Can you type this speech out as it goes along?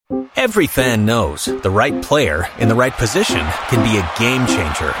Every fan knows the right player in the right position can be a game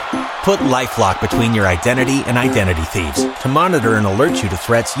changer. Put LifeLock between your identity and identity thieves to monitor and alert you to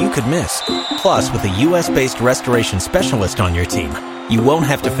threats you could miss. Plus, with a U.S.-based restoration specialist on your team, you won't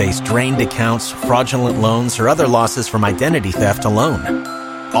have to face drained accounts, fraudulent loans, or other losses from identity theft alone.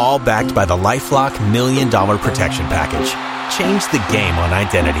 All backed by the LifeLock $1 Million Protection Package. Change the game on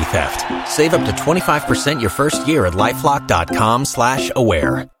identity theft. Save up to 25% your first year at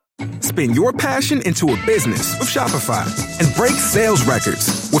LifeLock.com/aware. Spin your passion into a business with Shopify and break sales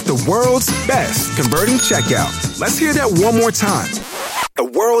records with the world's best converting checkout. Let's hear that one more time. The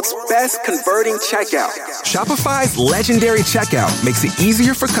world's best converting checkout. Shopify's legendary checkout makes it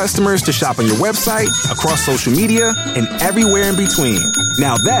easier for customers to shop on your website, across social media, and everywhere in between.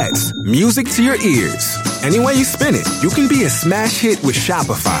 Now that's music to your ears. Any way you spin it, you can be a smash hit with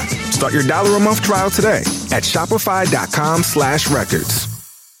Shopify. Start your $1 a month trial today at shopify.com/records.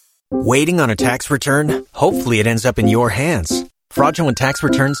 Waiting on a tax return? Hopefully it ends up in your hands. Fraudulent tax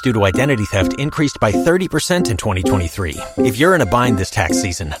returns due to identity theft increased by 30% in 2023. If you're in a bind this tax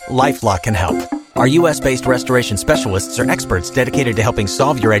season, LifeLock can help. Our U.S.-based restoration specialists are experts dedicated to helping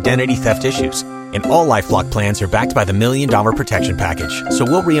solve your identity theft issues. And all LifeLock plans are backed by the $1 Million Protection Package. So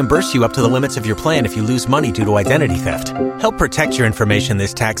we'll reimburse you up to the limits of your plan if you lose money due to identity theft. Help protect your information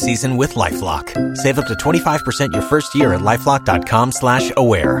this tax season with LifeLock. Save up to 25% your first year at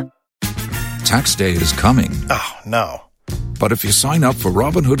LifeLock.com/aware. Tax day is coming. Oh, no. But if you sign up for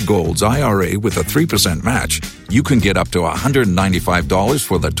Robinhood Gold's IRA with a 3% match, you can get up to $195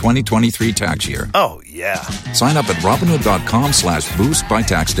 for the 2023 tax year. Oh, yeah. Sign up at Robinhood.com/boost by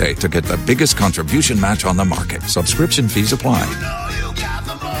tax day to get the biggest contribution match on the market. Subscription fees apply.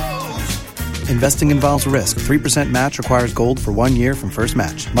 Investing involves risk. 3% match requires gold for 1 year from first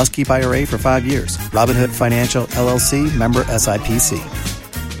match. Must keep IRA for 5 years. Robinhood Financial, LLC, member SIPC.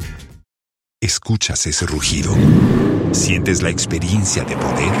 ¿Escuchas ese rugido? ¿Sientes la experiencia de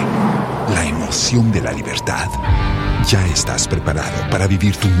poder? ¿La emoción de la libertad? Ya estás preparado para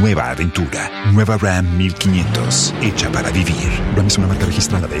vivir tu nueva aventura. Nueva Ram 1500, hecha para vivir. Ram es una marca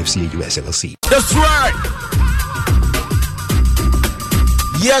registrada de FCA US LLC. That's right!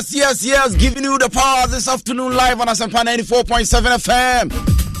 Yes. Giving you the power this afternoon live on Asempa 94.7 FM.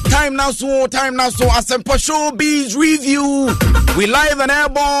 Time now so Asempa Showbiz Review. We live and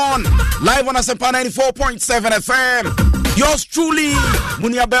airborne. Live on Asempa 94.7 FM. Yours truly,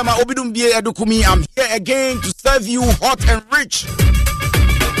 Muniabema Obidumbie Edukumi. I'm here again to serve you hot and rich.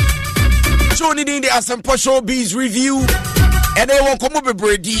 Joining in the Asempa Showbiz Review. And they won't come up with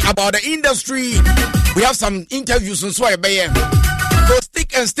Brady about the industry. We have some interviews on Sway Bayan. So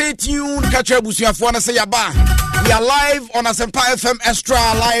stick and stay tuned. Catch your busuya for say yaba. We are live on Asempa FM Extra,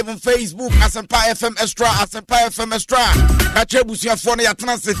 live on Facebook, Asempa FM Extra, Asempa FM Extra. Catch your busuya for ya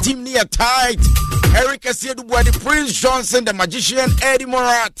the team near tight. Eric Esiedubu, the Prince Johnson, the magician Eddie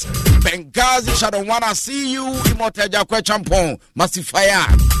Morat, Benghazi Shadowwana, see you, Imote Jakwe Champon, Masifaya.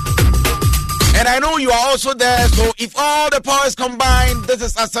 And I know you are also there, so if all the powers combined, this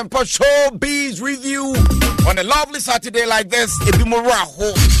is Asempa Showbiz Review on a lovely Saturday like this. It be more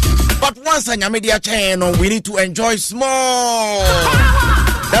raho. But once on your media channel, we need to enjoy small.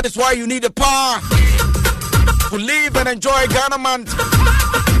 That is why you need the power to live and enjoy Ghana man.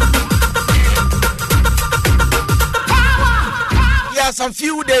 We are some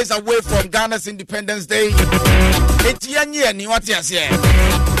few days away from Ghana's Independence Day.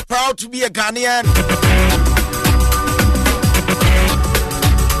 Proud to be a Ghanaian.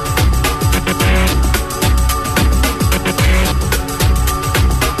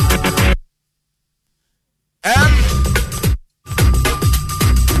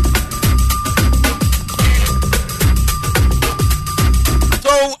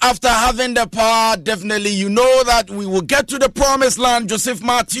 So after having the power, definitely you know that we will get to the promised land. Joseph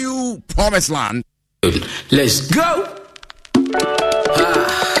Matthew, promised land. Let's go.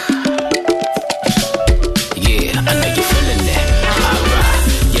 Yeah, I know you're feeling that. Alright,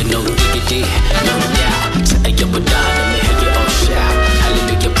 you know diggity, no doubt. Say you would die, let me hear you all shout.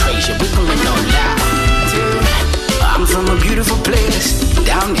 Hallelujah, praise you, we're going on loud. I'm from a beautiful place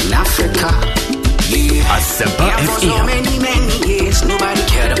down in Africa. Yeah, for so many years, nobody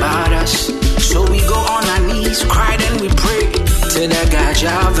cared about us. So we go on our knees, cried and we pray to the God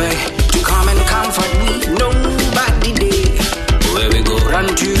Yahweh to come and comfort me. Nobody did. Where we go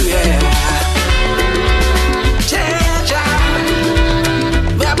run to, yeah.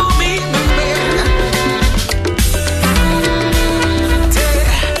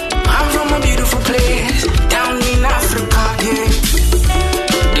 I'm from a beautiful place down in Africa, yeah.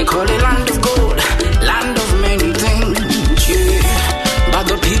 They call it land of gold, land of many things, yeah. But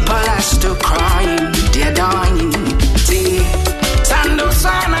the people people are still crying, they're dying. See, Sando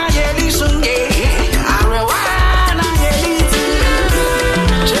Sana Yeli Sunge, Arewana Yeli.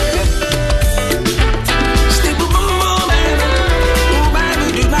 Still boom, baby,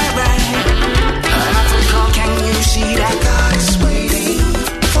 do my right. Africa, can you see that God is waiting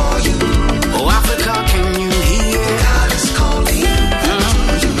for you? Oh, Africa, can you hear? God is calling to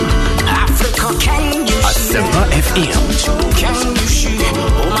you. Africa, can you see that? FM. Can you see?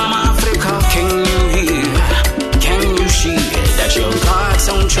 Oh, Mama Africa, can you hear? Can you see that your God's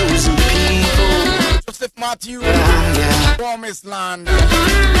own chosen people? Joseph Matthew, Promised Land.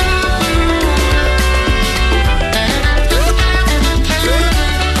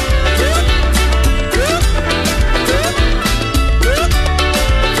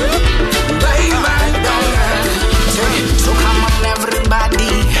 So come on,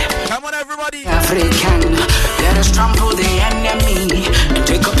 everybody. Come on, everybody. African, let us trample the enemy and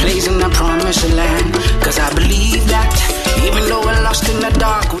take a place in the promised land. Cause I believe that even though we're lost in the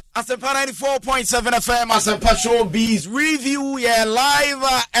dark. Asempa 94.7 FM, Asempa Showbiz Review,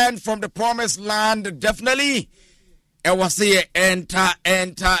 live and from the promised land, definitely. And we'll say, enter. Yeah,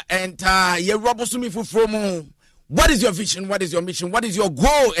 Robosumi Fufumu. What is your vision? What is your mission? What is your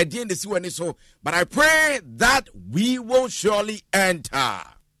goal at the end of the season? So, but I pray that we will surely enter.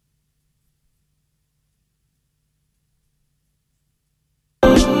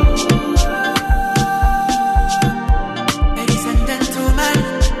 Ladies and gentlemen,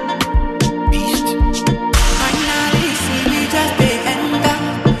 beast. Finally, see we just they enter.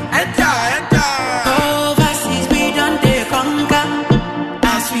 Overseas we done they conquer.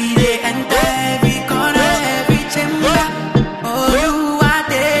 As we they enter every corner, every chamber. Oh, you are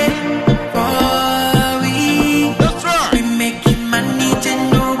there for we. That's right. We making money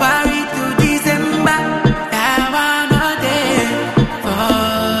January to December. That one are there for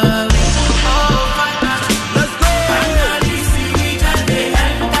we. Oh, finally. Let's go. Finally, see we just they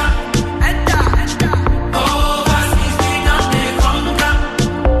enter. Overseas we done they conquer.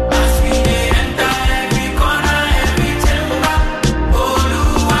 As we they enter every corner, every chamber. Oh, you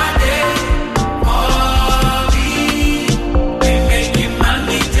are there for we. We making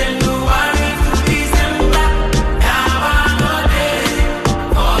money January to December. That one are there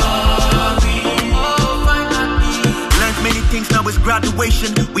for we. Oh, finally. Learned many things, now it's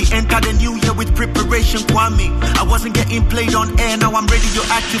graduation. We entered the new year with preparation, Kwame. I wasn't getting played on air, now I'm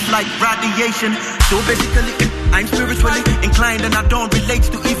radioactive like radiation. So basically, I'm spiritually inclined and I don't relate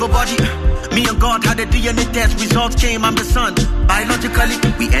to evil body. Me and God had a DNA test, results came, I'm the son. Biologically,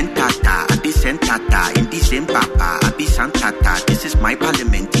 we enter, I be sentata, in the same papa, I be santata. This is my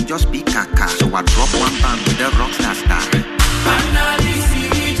parliament, he just be kaka. So I drop one bang with the rockstar star. Finally, see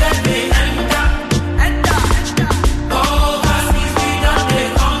we just they enter. Overseas we done they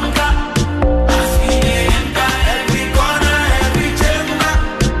conquer. As we they enter every corner, every chamber.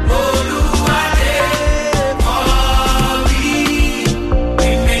 Oh, you are there for we. We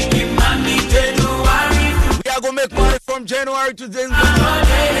making money January We are going to make money from January to December.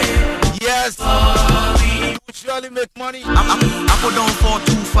 Yes. We will surely make money. Apple don't fall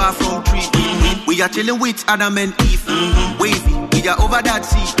too far from tree. We are chilling with Adam and Eve. Wavy, we are over that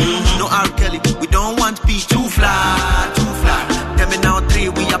sea. No R. Kelly, we don't want peace. Too fly. Terminal 3,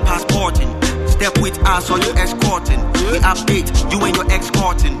 we are passporting. Step with us or you escorting. We update, you and your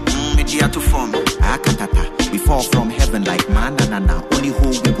escorting. Media to form. Akatata, we fall from heaven like manana. Only who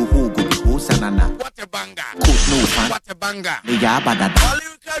we go sanana. What a banger. Cook no fun. What a banger. Yeah, badada. All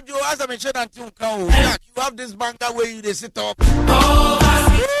you can do, as I mentioned, until you have this banger where you they sit up.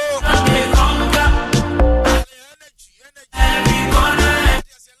 Overseas done they conquer. Energy. Every corner.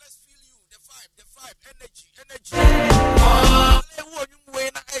 Yes, let's feel you. The vibe, energy.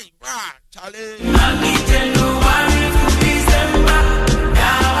 Hey, brah, Charlie. Money January to December.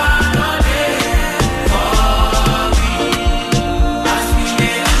 That one are there for we. As we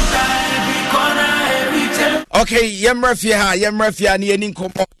they enter every corner, every chamber. Okay, yemrafia ni eni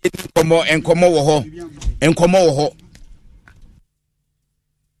nkomo wo ho.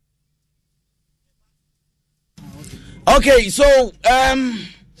 Okay, so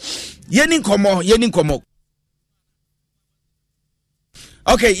yeni nkomo.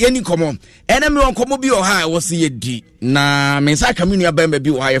 Okay, yeni nkomo. Enemy won komo bi o ha wo se yedi. Na me sa community abamba bi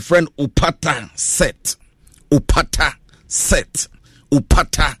o ha your friend Upata set.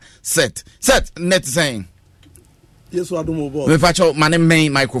 Set net saying. Yes, I don't know. Me facho mane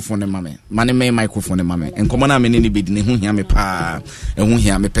main microphone mame. Enkomo na me ni bedi ne hu hia me pa. Ehu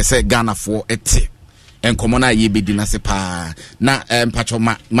hia me pese Ghana for ete. enkomo na ye bedi na se pa na mpacho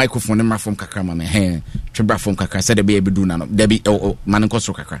microphone ne mrafom kakra ma me twebra from kakra said be bedu na no there be man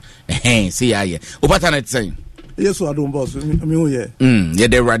nkosro kakra say ya ye opata na tsen yes so adom boss me ho ye ye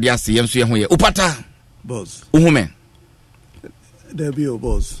de radio ase yem so ye ho ye opata boss uhume there be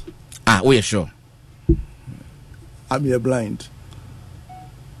boss oh yeah sure I'm here blind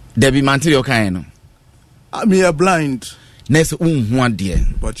there be mantle your kind no I'm here blind next unhu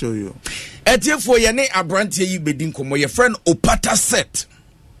ade but show you etiefo ye ne abrantie yi bedin komo ye friend opata set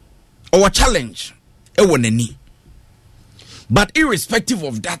our challenge e wonani but irrespective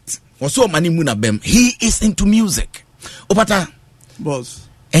of that also mani muna bem he is into music opata boss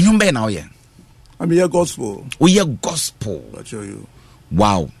enyum be na oye I'm here gospel we hear gospel but show you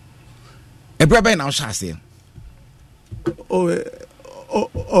wow ebra be na o shase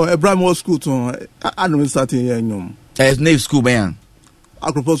Abraham was school to I don't start here nyum no school be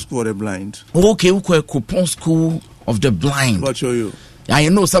Akropon School of the Blind. Okay, Akropon School of the Blind. What show you? I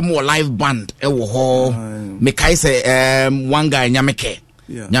know some more live band. Mekai say one guy Nyameke.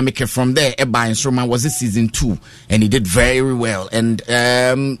 Yeah. Nyameke from there. Eba instrument was this season 2, and he did very well. And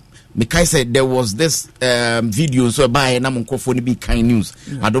Mekai said there was this video so by na microphone be kind news.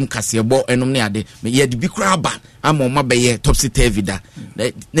 Adom Kasiebo enom ne ade. Me ye di bi kra ba. Am on ma be ye topsy turvy da.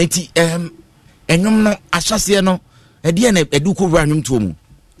 Neti enyom no ahyase no edi na edu ko wura nwum to mu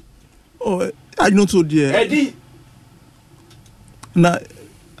I know to dear edi na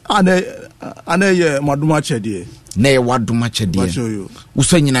ane ye maduma chede na ye waduma chede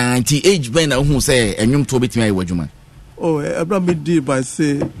uso nyina anti age ben na hu say enwum to betimi ayi wadwuma Abraham did by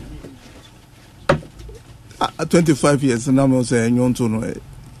say 25 years na me say enwum to no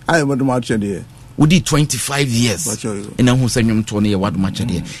I maduma chede we did 25 years and I who say enwum to no ye waduma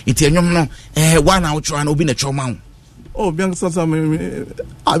chede iti enwum no one out try na obi na choma Bianca Sasa me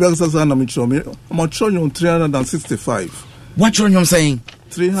Bianca Sasa na me show me I'm showing 365. What you're saying?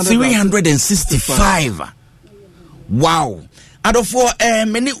 365. Wow. Out of four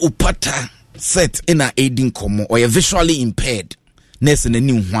many upata set in a aiding komo or you're visually impaired. Ness in a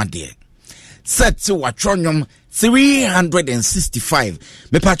new one there. Set to watronium 365.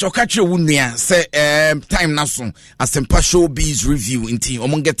 Me pacho catch you wunya say time na so Asempa Showbiz review in team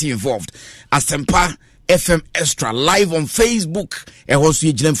among getting involved. Asempa FM Extra live on Facebook. Also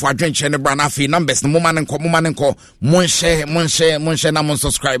you for adventure and brand afi numbers no man and mon share na mon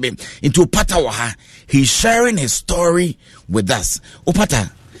subscribe into Patawaha. He's sharing his story with us.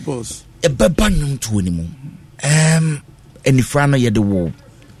 Opata boss e beba nyum to animu any frano ye the wo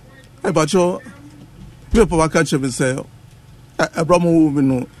e ba cho people wa catch me say Abraham wo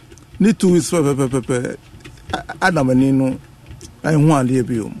no need to is pepe adamani no I hu ade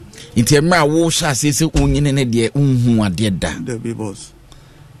bi o inti emra wo sha se unyine ne de unhu ade da the be boss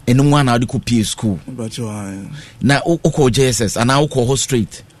enu nwa na ade ko pie school na ukọ JSS and na ukọ ho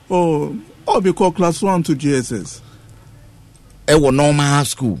straight be called class 1 to JSS e wo normal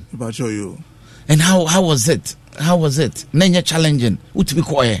school about you and how was it nanya challenging utimi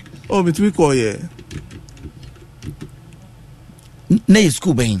ko ye me to ko ye na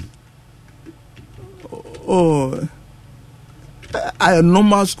school ben I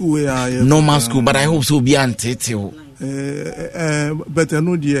normal school where normal school but I hope so be antete but I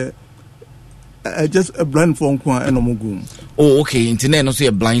know dear just a blind phone kwa enomugum okay internet no so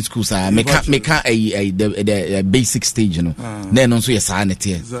a blind school sir make a basic stage you know then no so yes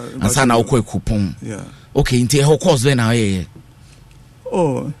sanity and sana ukọ coupon okay into how course when na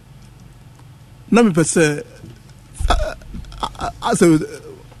na me pese as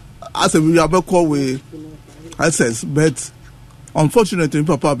we are back we access but unfortunately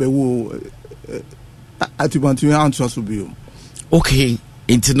papa be wo atibantu answer so be okay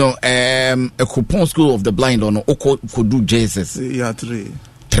into no a coupon school of the blind or no could do Jesus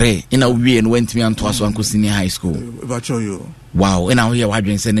three in a way and went me to us uncle senior high school wow and now here why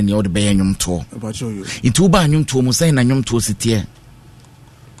you sending the other bayum tour into banyum to mo say na nyum to sitie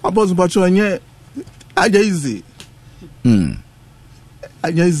about bacho anye easy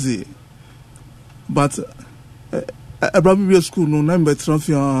easy but Abraham school no number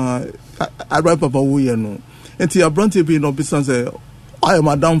transfer Abraham papa wo ye no enti Abraham be no business I am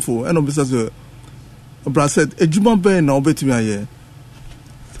madam for and no business Abraham said ejuma ben na obetimi aye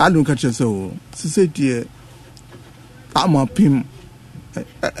I don't catch so say dear I'm a pim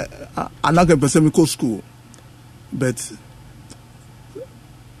another person me go school but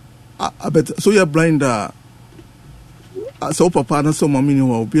so you're blind so papa na so mama ni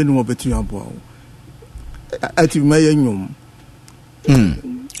wo be no betimi abo ati maye nyum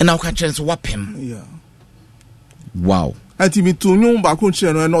and now catch us wapim yeah wow ati mi to nyum ba ko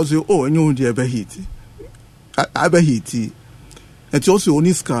che no say nyum de be hit abe hiti. And also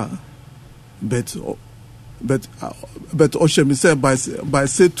oniska, but Oshe me say by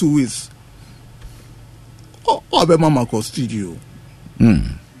say 2 weeks. Abe mama ko studio.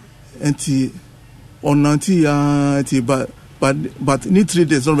 And he on 90 but need 3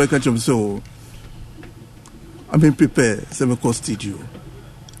 days on record so I mean prepare say me ko studio.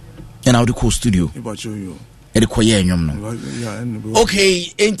 And how to call studio? About you. Okay,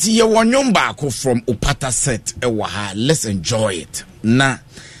 enti ye wonyon baako from Opata set let's enjoy it. Now,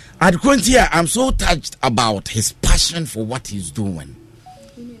 at Quintia, I'm so touched about his passion for what he's doing.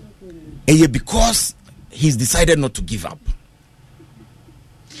 Because he's decided not to give up.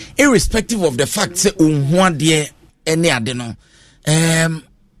 Irrespective of the fact say dear any adeno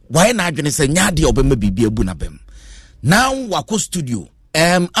why not gonna say nyadi obema bibi ebunabem. Now wako studio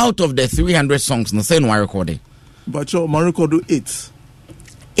out of the 300 songs no say no recording. But my record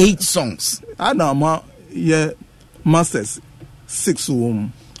 8 songs. I know my masters 6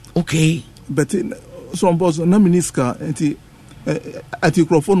 okay. But some boss na miniska enti ati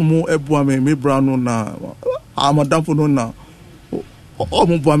microphone mo ebua me brown na amadam for no na o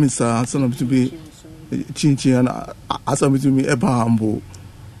mo bua me sa so to be chinchin na asam to me eba hambo.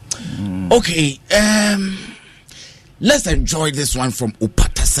 Okay, let's enjoy this one from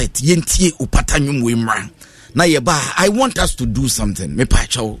Opata set. Yentie Opata nyumwemra. Na yeba, I want us to do something. Me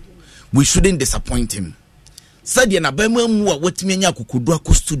pacho, we shouldn't disappoint him. Sadia na bema mu wetimi anya kukudu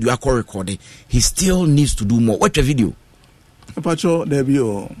ako studio ako recording. He still needs to do more. Watch a video. Me pacho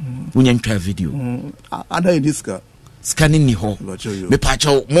debio. Unya ntwa video. Ada ediska. Scanning ni ho. Me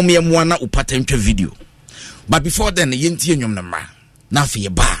pacho momye mu na Opata ntwa video. But before then, yentie nyom na mra. Now for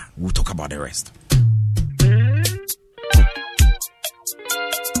your bar, we'll talk about the rest.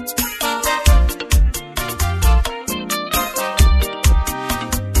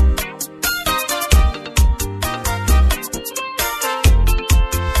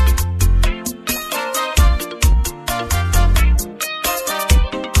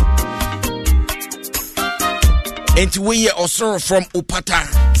 And we are also from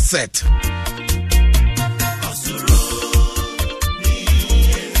Opata set.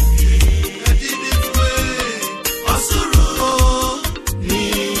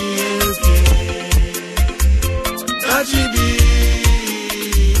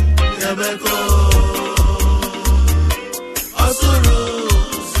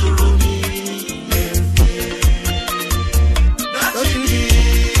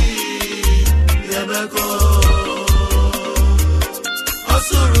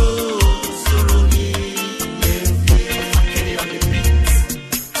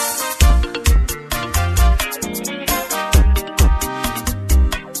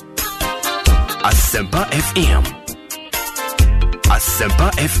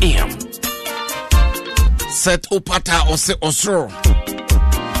 Asempa FM. Set Opata ose osro.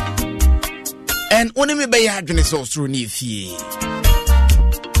 And one me be adwene so osro ni fie.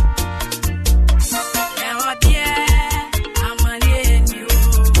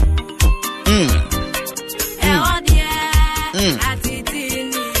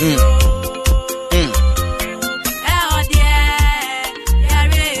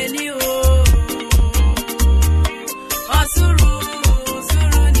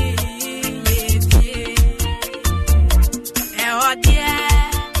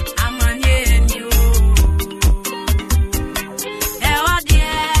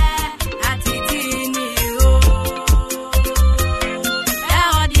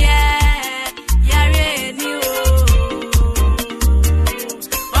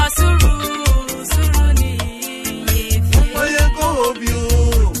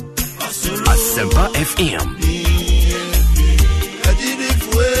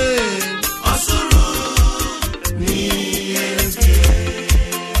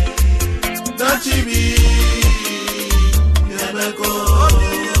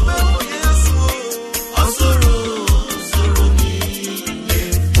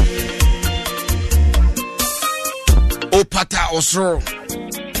 Opata osro.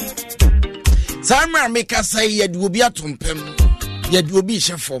 Samra meka say yadu obi atompem, yadu obi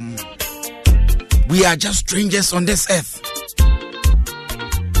shefom. We are just strangers on this earth.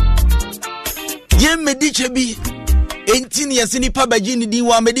 Yen medichebi, 18 years in Ipa Bajini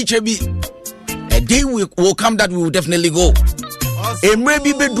Diwa medichebi. A day will come that we will definitely go. A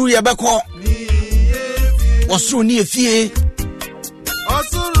maybe bedru yabako. Osro ni efie.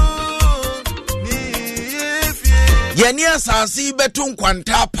 Yeni asasi betun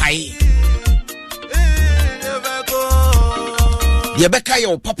kwanta pai. Yebeka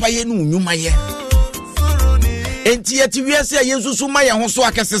yo papa ye nu nyuma ye. Enti yeti wiase yesusu ma ye ho so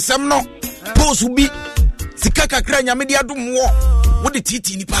akesesem no. Post bi sika kakra nyame de adom wo wo de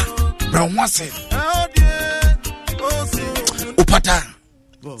titi nipa bra wo ase opata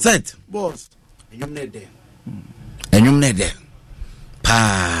set boss enyum ne de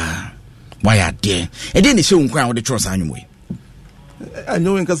pa why are there e dey ne she unkwan wo de trust anyum we I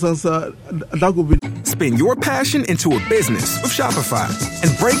know in Kasansa that could be. Spin your passion into a business with Shopify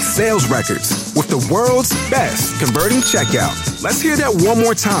and break sales records with the world's best converting checkout. Let's hear that one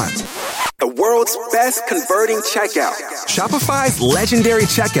more time. The world's best converting checkout. Shopify's legendary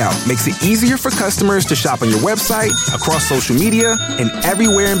checkout makes it easier for customers to shop on your website, across social media, and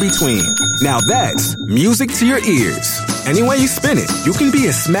everywhere in between. Now that's music to your ears. Any way you spin it, you can be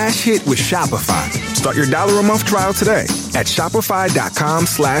a smash hit with Shopify. Start your $1-a-month trial today at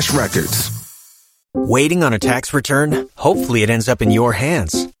shopify.com/records. Waiting on a tax return? Hopefully it ends up in your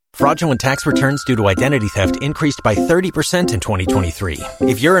hands. Fraudulent tax returns due to identity theft increased by 30% in 2023.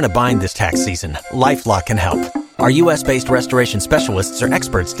 If you're in a bind this tax season, LifeLock can help. Our U.S.-based restoration specialists are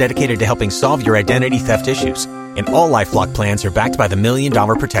experts dedicated to helping solve your identity theft issues. And all LifeLock plans are backed by the $1 Million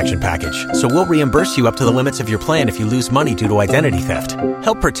Protection Package. So we'll reimburse you up to the limits of your plan if you lose money due to identity theft.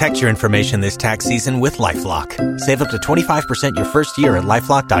 Help protect your information this tax season with LifeLock. Save up to 25% your first year at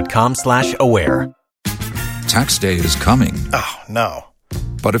LifeLock.com/aware. Tax day is coming. Oh, no.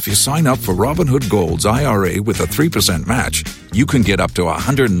 But if you sign up for Robinhood Gold's IRA with a 3% match, you can get up to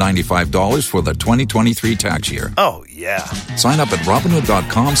 $195 for the 2023 tax year. Oh, yeah. Sign up at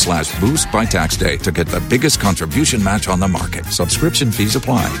Robinhood.com/boost by tax day to get the biggest contribution match on the market. Subscription fees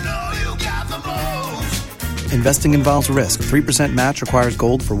apply. Investing involves risk. 3% match requires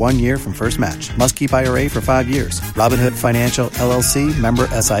gold for 1 year from first match. Must keep IRA for 5 years. Robinhood Financial, LLC, member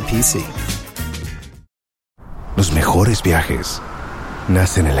SIPC. Los mejores viajes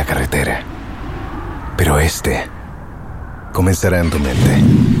nacen en la carretera, pero este comenzará en tu mente.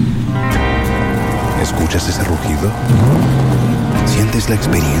 ¿Escuchas ese rugido? ¿Sientes la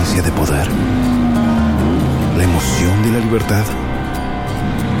experiencia de poder? ¿La emoción de la libertad?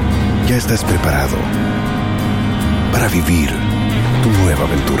 Ya estás preparado para vivir tu nueva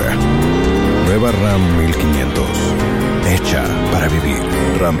aventura. Nueva RAM 1500. Hecha para vivir.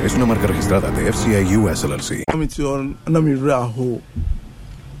 RAM es una marca registrada de FCA US LLC.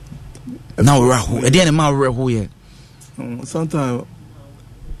 Now rahu. Ediane ma rahu ye. Sometimes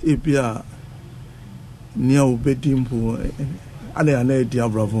if you near bedimpo ane dia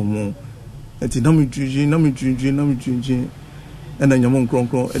bravo mo. Enti na mi dwidwi ena nyamon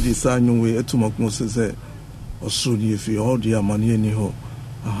kronkron e di sa nywe etumakun se osuri efi all the amani ni ho.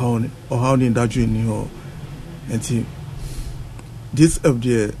 How ni dadwe ni ho. Enti this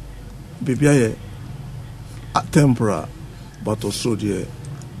FDA baby temporary but also the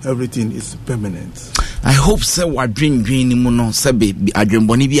everything is permanent. I hope say wa dream ni mu no say be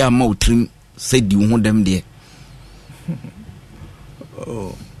adwenboni bi ama otrim say di ho dem de.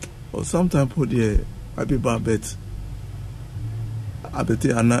 Oh sometimes put there I be bad bet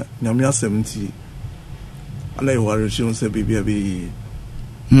abete ana nyamia 70 ana iware shi say baby abi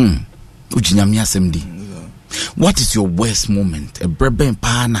ujinyamia 70. What is your worst moment? A breben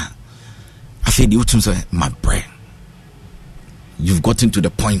pana. I feel you say my bread. You've gotten to the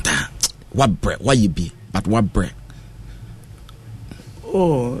point. What bread? Why you be? But what bread?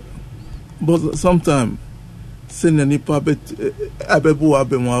 Oh, but sometimes send any puppet abebu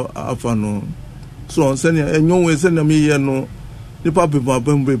abemo afano. So send any way send me here no. The puppet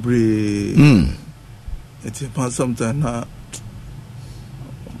abem bebre. It's sometimes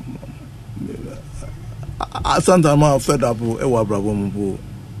sometimes I'm fed up with ewa bravo mbo.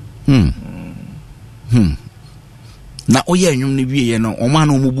 Na oye nwum ne wie ye no o ma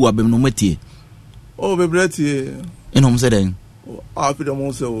no mubu abem no matie. Oh bebreti. Enom se den. Afi dem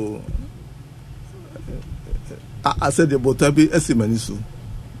on se o. I said the botabi esimani so.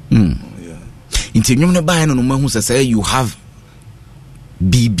 Yeah. Inti nwum ne bae no no mahu se you have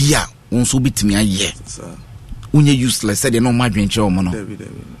bibia onso bitimi aye. Unye useless said no madwenche o mo no.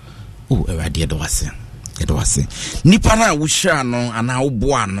 Oh erade do wase. Nipa na wo hwa no ana wo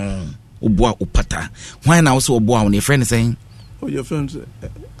boa no wo boa opata hwan na wo so wo boa wo friend saying oh your friend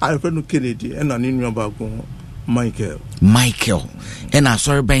I friend Kennedy and an in ba ko Michael and I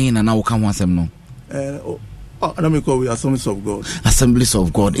sorry ben na wo kan wasem no na me call we Assemblies of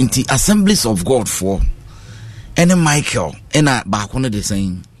God inti Assemblies of God for and Michael and ba ko no the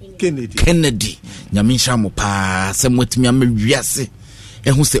saying Kennedy nyame hwa mo pa semwetimi amawiase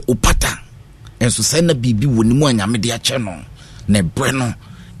ehu se opata enso say na bibi woni mu anyame de ache no na bre no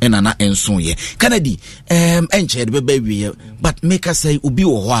ena na enso ye Kennedy enche de beba wie but make us say obi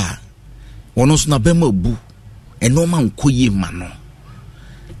wo ho a wono so na bema bu eno ma nkoye ma no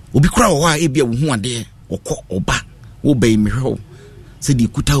obi kura wo ho a ebia wo hu ade oko oba obey me ho se di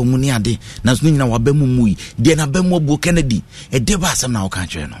kuta o mu ni ade na so nyina waba mu mu yi de na ba mu abu Kennedy e de ba asem na wo kan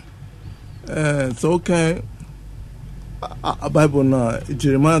kire no so okay a Bible now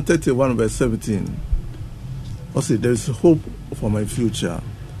Jeremiah 31 verse 17 also there is hope for my future.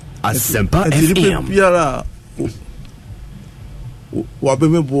 Asempa FM biara wabe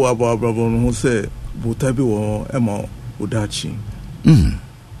me bo ababo no say buta bi wo ema odachi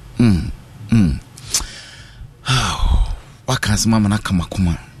wakansi mama na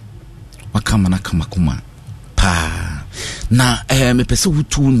kamakuma pa na me pese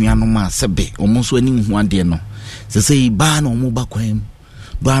wutu nuano ma sebe omonso ani hu ade no se ba na omo ba kwam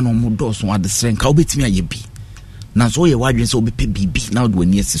ba na omo doso ade sren ka obetimi aye bi na so ye wadwen se obepe bibi na de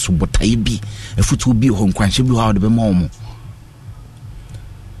wani esi so botai bi afutu bi ho nkwanhye bi ho de be ma omo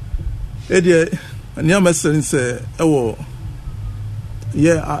ede ani amasen se ewo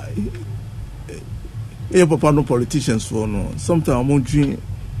papa no politicians for no sometimes mo dream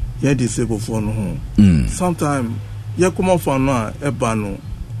ye disable for no sometimes ye come for no eba no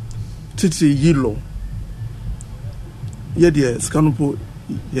titi yilo ye de skanupo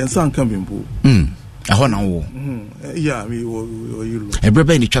ye san kan bimbo aho na wo yeah me wo yilo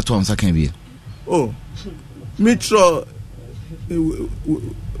ebrebe ni twato on sakan bi oh metro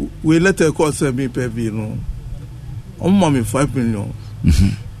we let a cost me per bi no on mommy 5 million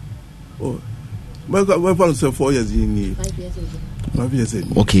oh my father said 4 years in need 5 years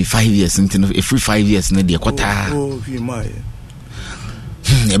okay 5 years into a free 5 years na de kwata oh fi my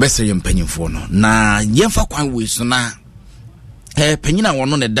e be say mpanyimfo no na yemfa kwan we so na panyina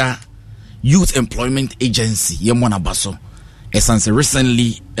wono ne da Youth Employment Agency yemona baso essence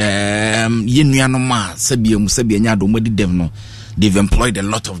recently yenuanoma sabia nya do modi dem no they've employed a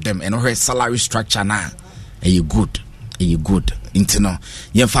lot of them and her salary structure na you good intino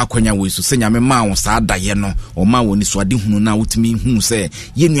yemfa akwanya we so senya me ma wo sa daye no o ma woni so ade hunu na wutimi hu se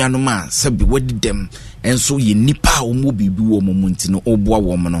yenuanoma sabi wodi dem enso ye nipa o mo bibi wo mo ntino oboa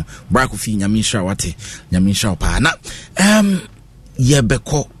wo mo no brako fi nyamisha wate nyamisha pa na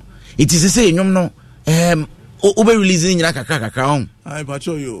yebeko it is say nyom no obe releasing nyina kakra on I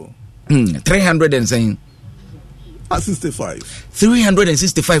bacho you 300 and saying 65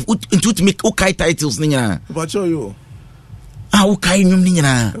 365 into to make okay titles nyina bacho you okay nyom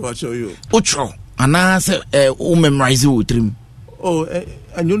nyina bacho you otro ana say o memorize o trim oh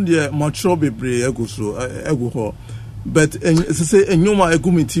anyum de matro bebre ego so ego ho but say enyuma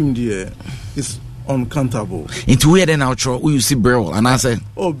ego mi team there is uncountable. Into where then outro who you see Braille and I say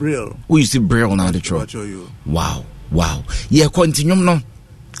oh Braille who you see Braille now the tro wow yeah continuum no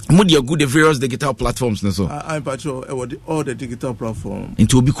mo dey good the various digital platforms no so I patrol all the digital platforms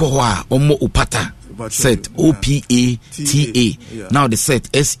into obi ko ho a omo opata set OPATA now the set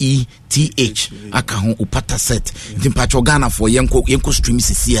SETH aka ho opata set into patrol Ghana for yenko stream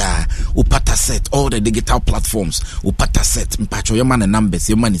sisia opata set all the digital platforms opata set patrol your man numbers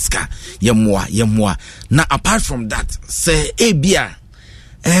your man iska yemwa na apart from that say ebia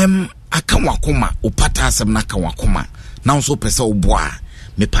aka wakoma opata asem na aka wakoma now so pesa oboa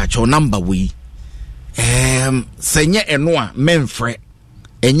me patrol number we senye eno a memfre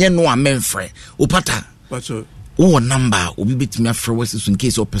enye no a memfre opata patrol o number obi betimi afre wese in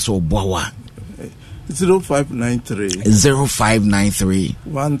case o pesa oboa wa 0593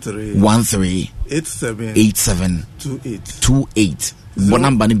 13 87 28 what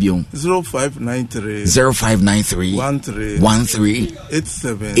number ni bion 0593 13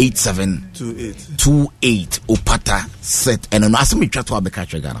 87 28 opata set and no asemi twa to abeka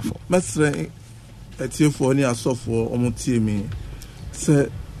twa Ghana for mesre etiefo ni asofo omotie mi se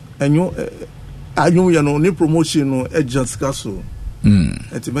enyo ya no ni promotion no agents kaso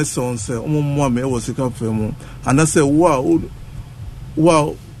eti meson se omo me wo sika femu and say wow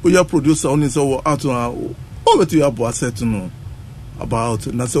we producer only so out o betu ya bo asset no about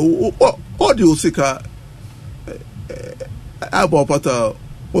na say all the osika about pata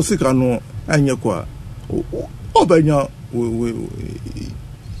osika no anye kwa obenya we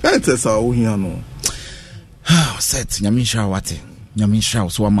entesa ohia no set nyamisha wate nyamisha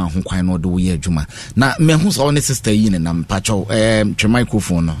so ma ho kwan no do ye adwuma na me hu so ne sister yi ne na mpacho twe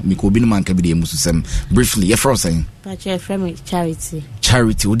microphone no me ko bi no man ka bi de mususem briefly ye fro saying pacho from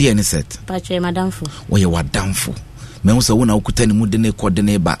charity odi ene set pacho madamfo we wadamfo me hu so wona okuta ne mu de ne kode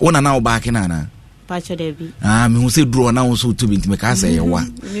ne ba wona na wo ba ke na pacho debi me hu se duro na wo so to bi ntime ka say ye wa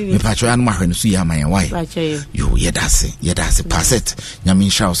me pacho ya no ma hwene so ya man ye wa pacho yo ye dase passet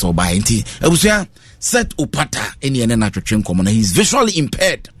nyamisha so ba enti abusua set opata any na twetwe komo na he's visually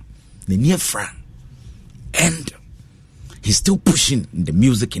impaired the near fra and he's still pushing in the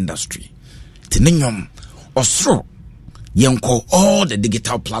music industry tinenyom Osro yenko all the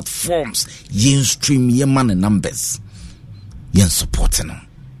digital platforms yen stream yen man numbers yen supporting them.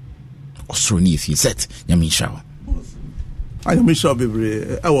 Osro ni if you set Yamisha. I am sure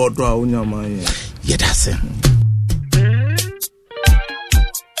baby I will draw on your mind. Yeah, that's it.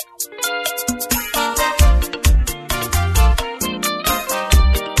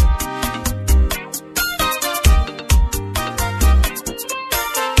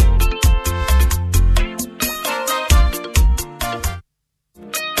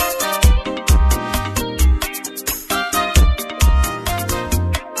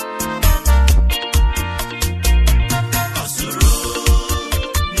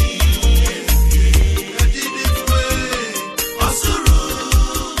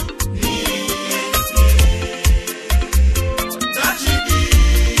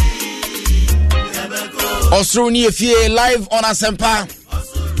 Osroni Efie live on Asempa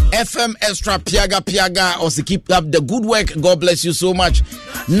FM Extra Piaga also keep up the good work. God bless you so much.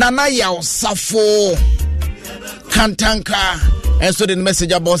 Nana Yao Safo Kantanka, and so the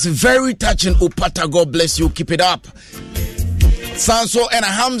message about very touching Upata. God bless you, keep it up. Sanso and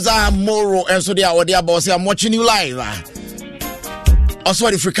Hamza Moro, and so they are what boss. I'm watching you live. Also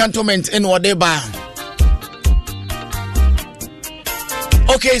the free cantonment in Wadeba.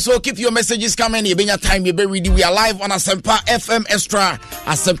 Okay, so keep your messages coming. You bring your time, you be ready. We are live on Asempa FM Extra,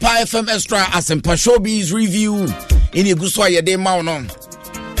 Asempa FM Extra, Asempa Showbiz Review. In your good soy, your day, Maunon.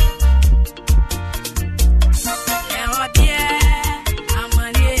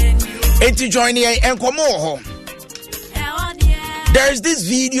 And to join here and come on. There is this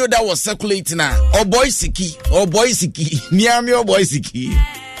video that was circulating now. Oh boy, Siki, Miami, oh boy, Siki.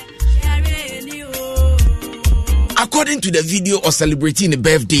 According to the video of celebrating a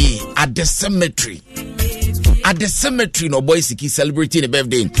birthday at the cemetery. No boy Siki celebrating a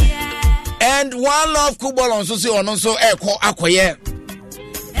birthday. And one love Kubal on so on also acquire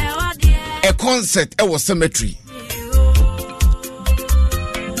a concert at was cemetery.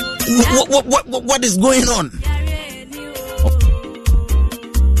 What is going on?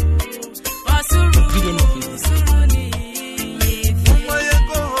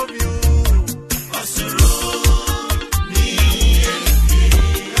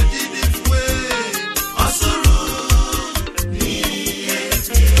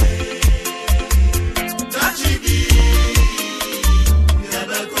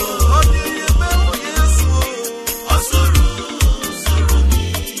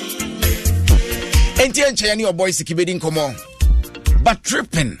 Your boys keeping come on, but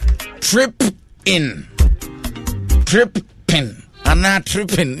tripping, and not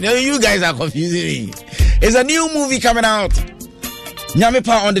tripping. You guys are confusing me. It's a new movie coming out.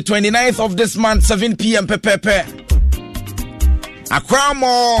 Nyamipa on the 29th of this month, 7 p.m. Pepepe. Accra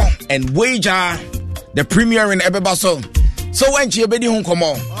Mall and Wager, the premiere in Ebebaso. So when you be home come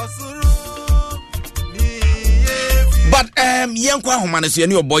on. But yankwa homane so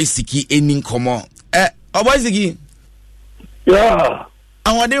your boy Siki enin come on. Oboizigi. Yeah.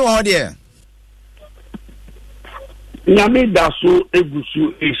 And what do you there? Nyame daso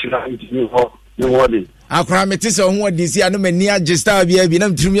egusu ehira ntini ho ne wode. Akra metise ho wodi si anu mani agista bia bi na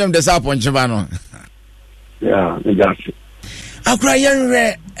mtrumiam de sa poncheba no. Yeah, me daso. Akra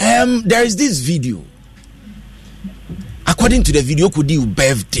yenre there is this video. According to the video could do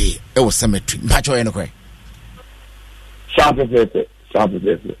birthday it was cemetery. Mpacho eno kwe. Sapepepe.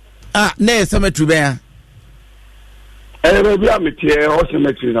 Ah, ne cemetery be. Maybe I'm here also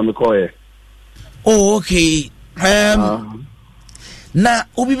cemetery na me call. Oh, okay. Na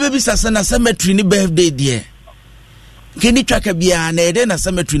obi baby sasa na cemetery ni birthday there. Keni twaka bia na ede na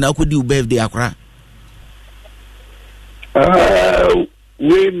cemetery na akodi u birthday akra.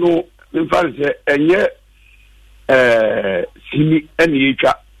 We know in fact enye sini eni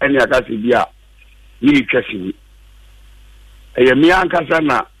etwa eni akase bia ni etwa sini. Eye mi ankasa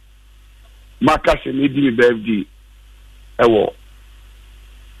na makase ni di birthday ewo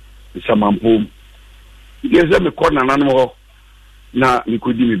Samampo. Yes, I'm a corner animal. Na mi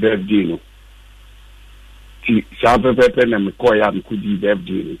kudi mi birthday no. Ti sabe pepe na mi koya mi kudi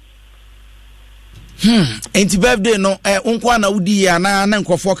birthday. Enti birthday no unkwa na udi ya na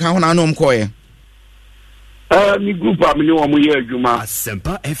nkofo ka ho na no mkoye. Mi group am ni omo ye adwuma.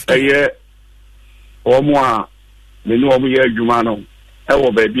 Asempa FM. Omo a me ni omo ye adwuma no.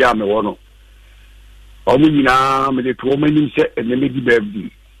 Ewo ba bia me wo no. Omo nyina me de to omo nim se ene me di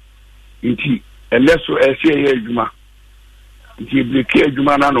birthday. Nti enleso ese ye adwuma. Nti breke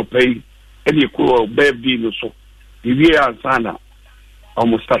adwuma na no pay ene ko birthday no so. Iwie ansana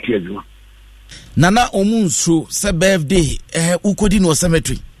almost start adwuma. Nana omunsu se birthday ukodi no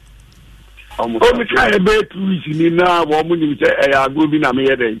cemetery. me try be 2 weeks ni na wo mo nim say e ago bi na me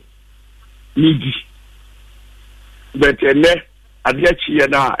yede nidi but ene ade achi ye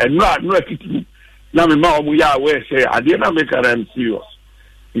na eno atiti na me ma omo ya we say ade na me karam serious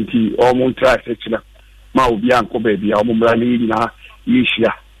nti omo try sekina ma obi anko ba bia omo mra ni na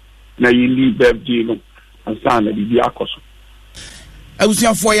yishia na yili birthday no ansa na bibi akoso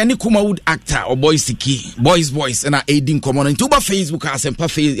Awusiafo ya ni Kumawood actor or boys siki boys na aiding common into ba Facebook Asempa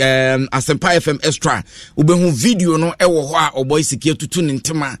FM extra ubehu video no ewo ho a boys siki tutu ne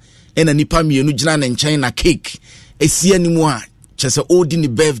ntema na nipa mienu gina na nchen na cake esi animu a chese odi ni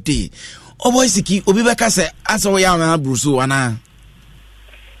birthday boys siki obi beka se asa wo ya na bruso wana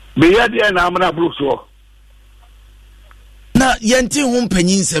be ya dia na amana bruso na yenti ho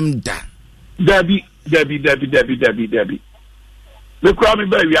mpanyin sem da dabi me kura me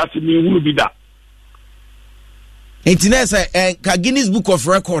ba wi ase mi hunu bi da Internet ka Guinness Book of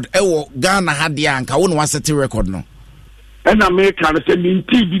Record ewo Ghana ha dia anka wo no wasete record no na me kan se mi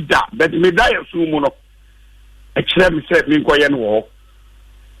nti bi da but me da yesu mu no e kire me se me nkoye no wo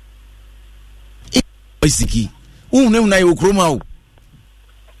isiki unu na yo kroma o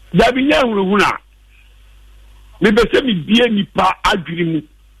da bi nya hunu me be se mi bie nipa adwiri mu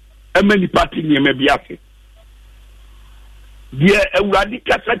ema nipa ti ni me bia se die awurade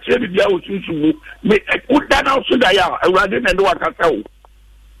kasa kire bia osunsu mu me uda na so da ya awurade na ndo wakasa o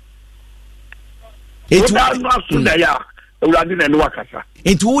uda na so da ya awurade na ndo wakasa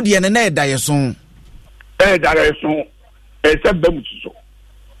enti wo de na da yeso se bam so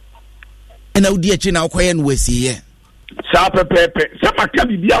na wo de achi na okoye no wasiye sa pepepe se maka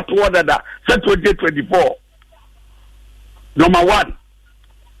bibia to dada se 2024 number 1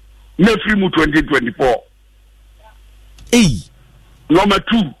 na free mu 2024 number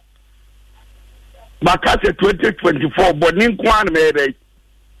 2 makase 2024 but nin kwan me dey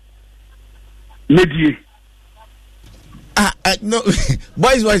medie no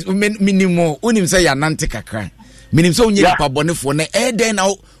boys minimum unim say ya nante kakra minim so onye pa bonefo na den na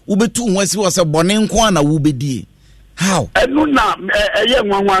wo betu ho asi wo se bonen kwan na wo bedie how enu na eye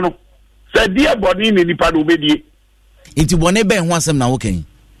nwanwa no se die bonen ni nipa do bedie enti bonen ben ho asem na wo kan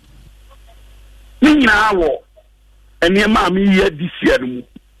ni nyina wo ene ma mi ye disia no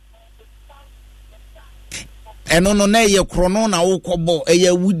eno no na ye krono na wo kobo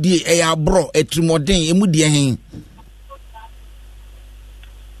eya wudie eya abro etrimoden emudie hen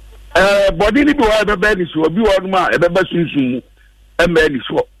body ni bi wa bebe ni so bi wonu ma bebe sunsun e ni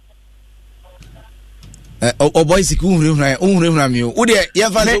so boys ku unhurehura mi o de ye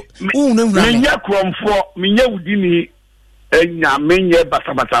fa so unhurehura mi nya kromfo mi nya wudi ni enya me nya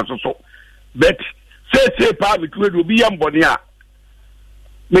basabasa so bet say pa mi tuwe do bi yam boni a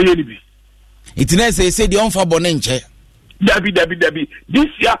me ye ni bi itina say the on fa boni nche dabi this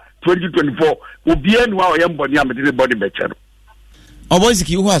year 2024 obi enu a yam boni a me de body be chero boys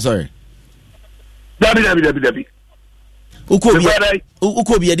ki who sorry dabi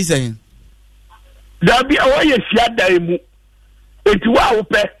ukobi adi say dabi awo ye sia dai mu enti wa wo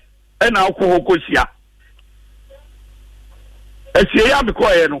pe e na ko sia esie ya be ko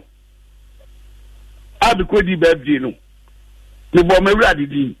ye no abiko di birthday no ni bo me wurade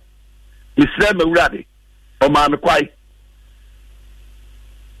di isra me wurade o ma me kwai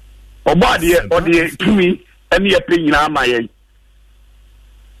o ba de o de tumi ene ye pe nyina ama ye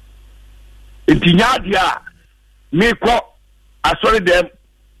entinya dia me ko asori dem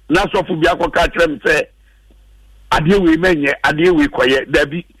na sofu bia ko ka kire me se ade we menye ade we koye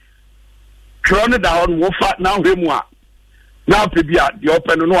dabi kro da on wo fa na hwemu a na pe bia de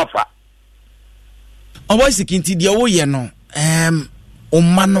open no afa boys kinti dia wo ye no o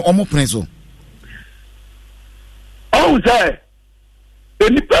ma no o mo prenso o say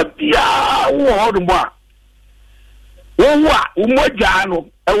enipa bia wo hodo mo a wo wa o mo ja no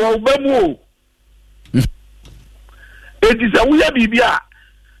e wo ba mu o edi sa wo ya bibia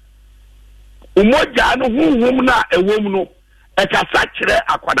o mo ja no hunhum na e wo mu no e ka sa kire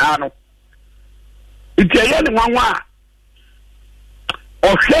akwada no itiye ni nwanwa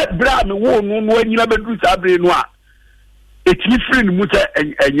o she bra me wo no no anyina bedu sa bre no a etimi free ni mu te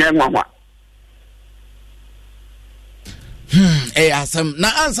enye nwanwa asem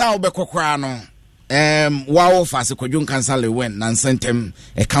na ansa obekokora no wow fast kwadwon cancel when na sentem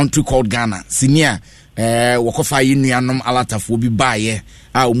a country called Ghana senior wokofa yinuanom alatafo bi baaye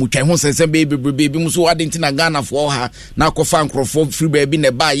a omutwa ho sense baby muso adenti na Ghana fo ha na kofa nkrofo free baby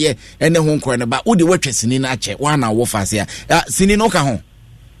ne baaye ene ho nkro ne ba wo de watwa sini na ache wa na wo fast ya sini no ka ho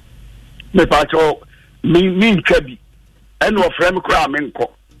me pa cho mi nkabi ene o frame kra me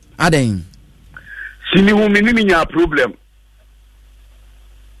nko aden sini hu mi nya problem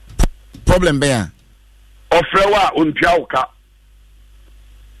problem bear. Ofrewa unpiauka.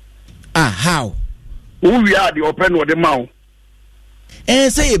 How? Who we are the open or the mouth?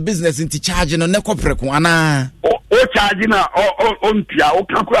 Say a business into charging on Neko Prekwana. O charging on Pia, o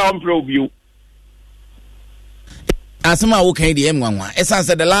Kakra on Proview. Asama okay the M1. As I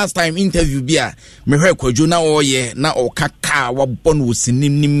said the last time interview beer, me heard Kojuna or ye na o kaka wa bon was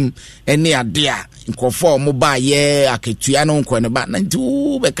nim any idea in conform mobile ye aketiano kwanaba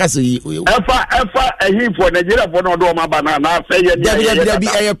 92 because efa ehi for Nigeria for no do ma banana say there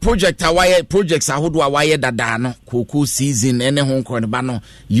be a project away projects ahodo away dada no koko season any hon kwanaba no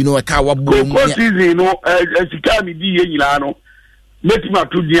you know a car wa bo koko season no sika mi di ye nyina no metima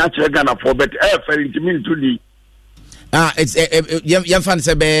to di a chega for but for intimi to di it's young fan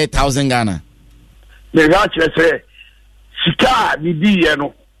say 1,000 Ghana. Me actually say sika mi di ye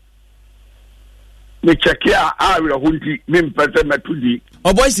no. Me check ya area hunti me mpese metudi.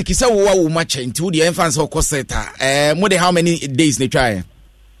 Oh boy sikisa wo match nti the infants of Coseta. More than how many days they try?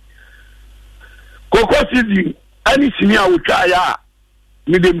 Koko season any senior will try ya.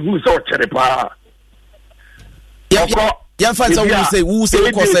 Me dem who so cherepa. Young fans who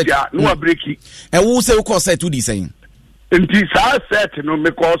say Coseta no breaki. And who say Coseta to the same. Into set no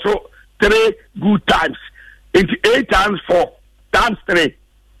make also 3 good times into 8 times 4 times 3.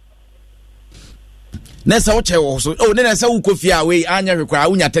 Nessa oche also oh nena sa ukofi away anya require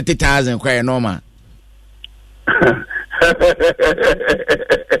unya 30,000 kwa normal.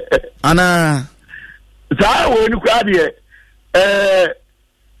 Ana za wo ni kwa de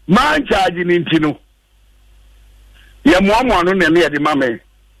man charge ni ntino ye moamo no ne de mame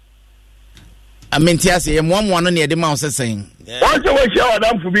amenti ase ye moamo no ne de ma osesen wọ́n ṣe wọ́n ṣe ọ̀dà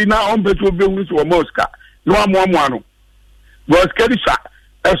fún mi náà ọ̀n pẹ̀tù obi ohun sí wọ́n mọ́ọ̀sìkà ní wọ́n mú ọmọ àná wọ́n ṣe ṣá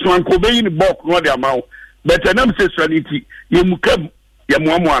ẹ̀sùn àǹkó bẹ́yìn ní bọ́ọ̀kù ní wọ́n dẹ̀ àmà wọn bẹ̀tẹ̀ náà ṣe sọ ní ti yẹ mú kẹ́mu yẹ mú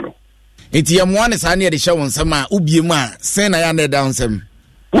ọmọ àná. Ètì yẹ mú wọn ní sáà ní ẹ̀dẹ̀ ṣẹ́ wọn nsẹ́m a ubie mu a sẹ́n na yà ní ẹ̀dá nsẹ́m.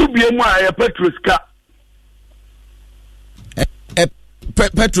 Ubie mu a yẹ petroska.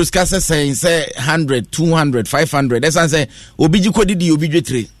 Petroska sẹ́sẹ̀n sẹ́ 100, 200, 500 ẹ̀sán sẹ́ obi jí kó didi obi dwe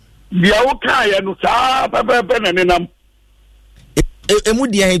tire. Diẹ wọ́n ká yẹ no sáà pẹ́pẹ́pẹ́ nà ní nam. Emu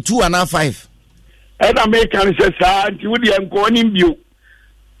dia 2 and 5. Ena make kan se sa nti wo dia nko ni bio.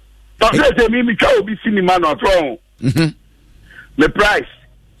 To say me twa obi cinema no tron. The price.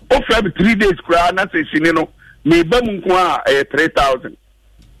 O fra 3 days kra na se sini no. Me ba mu nko a 3,000.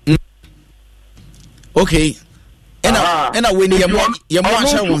 Okay. Ena we ni ye mo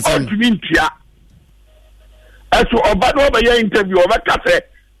ahye won sam. Eso oba no ba ye interview oba ka se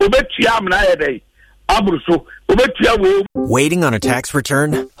obetua am na ye dey. Waiting on a tax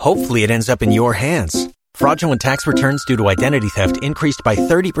return? Hopefully it ends up in your hands. Fraudulent tax returns due to identity theft increased by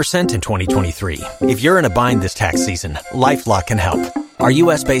 30% in 2023. If you're in a bind this tax season, LifeLock can help. Our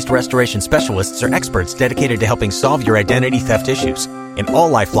U.S.-based restoration specialists are experts dedicated to helping solve your identity theft issues. And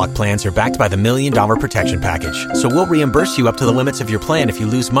all LifeLock plans are backed by the $1 Million Protection Package. So we'll reimburse you up to the limits of your plan if you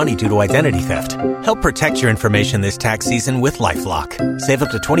lose money due to identity theft. Help protect your information this tax season with LifeLock. Save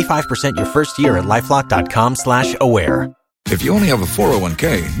up to 25% your first year at LifeLock.com/aware. If you only have a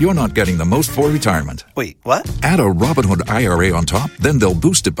 401k, you're not getting the most for retirement. Wait, what? Add a Robinhood IRA on top, then they'll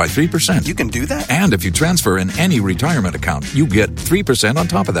boost it by 3%. You can do that? And if you transfer in any retirement account, you get 3% on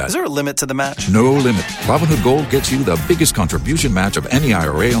top of that. Is there a limit to the match? No limit. Robinhood Gold gets you the biggest contribution match of any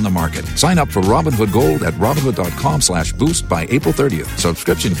IRA on the market. Sign up for Robinhood Gold at Robinhood.com/boost by April 30th.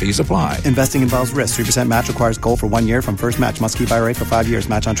 Subscription fees apply. Investing involves risk. 3% match requires gold for 1 year from first match. Must keep IRA for 5 years.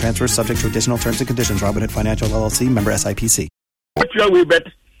 Match on transfers subject to additional terms and conditions. Robinhood Financial LLC, member SIPC. We bet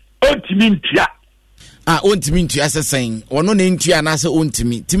Ontimintia. Ontimintia saying, or no name to answer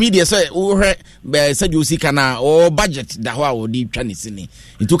Ontimi. To me, they say, said you see kana or budget that wow deep Chinese in it.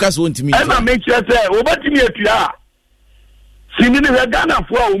 Took us on to me. I make you say, over to me. Singing the Ghana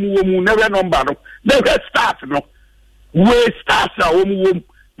for whom never number. Never start no. We start a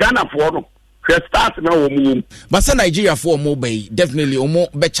Ghana for no. Start no. But Nigeria for mobile definitely or more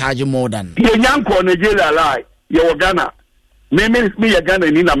be charge more than. The young Nigeria lie. You Ghana. Me a Ghana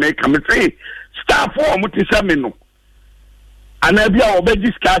in America. Me say start for mutisame and I be our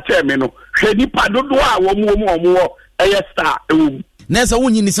baby scatter me no. Shady pado do a wo star. Nessa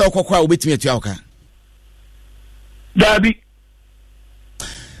wunyi ni sa okokwa obetimi atuaka. Dabi.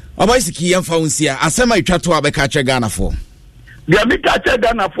 Obaisiki yemfa unsia asema itwa to abeka che Ghana for. Bia me ka che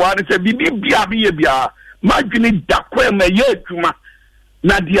Ghana for and say bibi bia madwini dakwa ma ye adwuma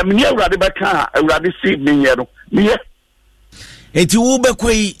na dia me awurade beka awurade see me ye no. Me eti wo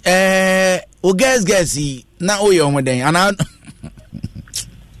bekoi o guys na oyo hoden ana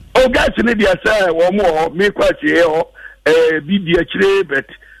o guys ni dia say wo mo me kwachi e bibi akire bet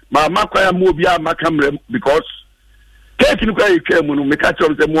ma makwaya mo bia makamre because cake no kwai twa mu no me ka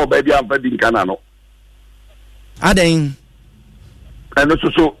chom se mo ba bia amfa di nkana no aden eno so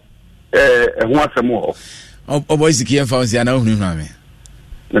ho asem ho boy siki en fa na hunu me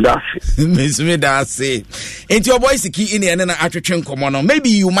that's it. Into your boy Siki in the attraction common. Maybe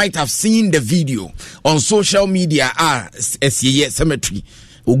you might have seen the video on social media. Cemetery.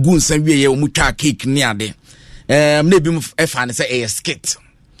 Ogun Sanwie Mucha cake near there. Maybe if I say a skit.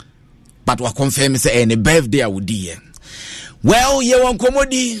 But what confirm say any birthday I would do. Well, you want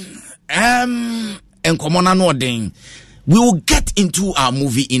comedy and common anoding. We will get into our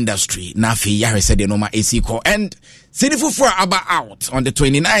movie industry. Nafi Yare said the normal AC call and Siniful for about out on the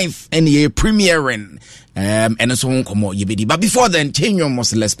 29th and ye premiering and so on come on. But before then, change your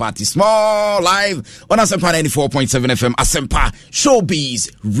muscles party small live on Asempa 94.7 FM Asempa Showbiz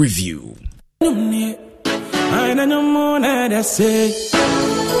Review. I don't know more than I say.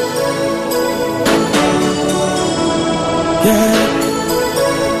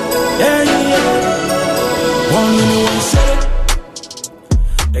 One minute, one say.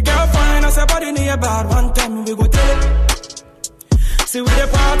 The girl fine as a body near bad. One time we go tell it. See we the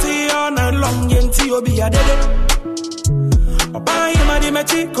party all night long. Until you be a dead. Buy him a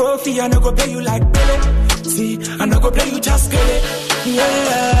dimity coffee and I go pay you like Billy. See, and I go play you just Billy.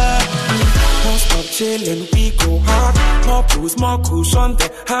 Yeah. Don't stop chilling, we go hard. More cruise, more cushion.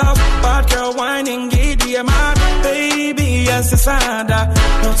 Have bad girl whining, giddy, mad baby, yes, it's sad.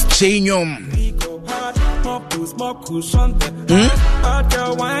 Chinyum. We go hard. More cruise, more cushion. Bad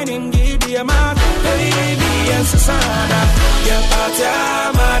girl whining, giddy, mad baby, yes, it's sad. Yeah, patia,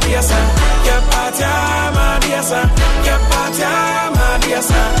 my dear son. Yeah, patia, my dear son. Yeah, patia, my dear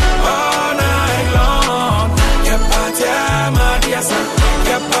son. All night long. Yeah, patia, my dear son.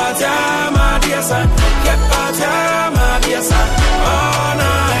 Yeah, patia, my dear son. Yeah, patia, my dear son. All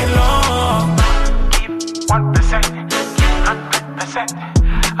night long. Keep 1%, keep 100%.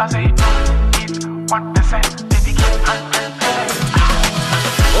 I say keep 1%, baby, keep 100%.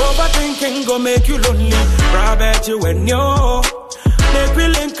 Overthinking go make you lonely. Grab at you when you're. Make me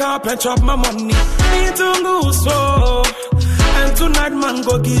link up and chop my money. Me too go so. And tonight man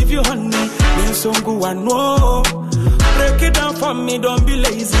go give you honey. Me so go and no. Break it down for me, don't be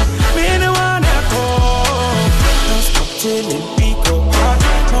lazy. Me the one that call. Don't stop chilling, we go hard.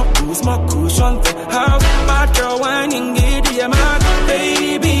 No booze, my cushion. Have bad girl whining, giddy, mad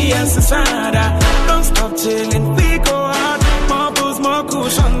baby, yes, it's sad. Don't stop chilling, we go hard. More booze, more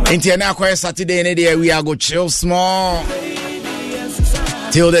cushion. Until now, Saturday in the day, we are go chill small.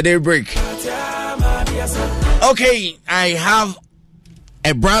 Till the day break. Okay, I have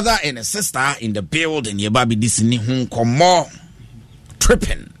a brother and a sister in the building. Your baby Disney home come more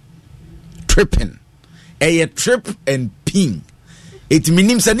tripping. A trip and ping. It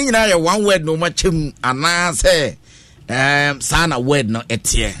means saying na one word no much and say sana word no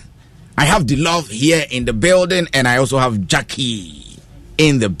etie. I have the love here in the building and I also have Jackie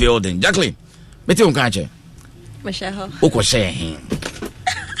in the building. Jacqueline, beti unkache. Mashaho.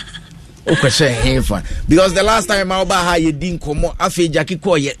 Because the last time I about how you didn't come out, I feel Jackie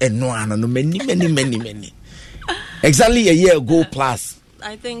call you and no many. Exactly a year ago plus.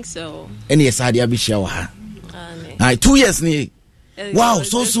 I think so. Any Sadia be shower. 2 years ni. Wow,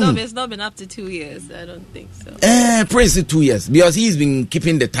 so soon. It's not been up to 2 years. I don't think so. Praise it 2 years because he's been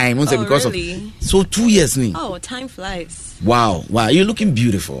keeping the time. Because really? So 2 years ni. Oh, time flies. Wow, you're looking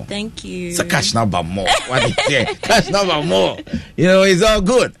beautiful. Thank you. So cash number more. What is it? Cash number more. You know, it's all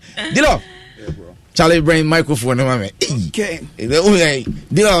good. You know. Yeah, bro. Charlie, bring microphone, man. Okay.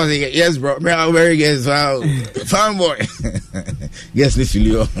 Yes, bro. Very good. Farm boy. Yes, this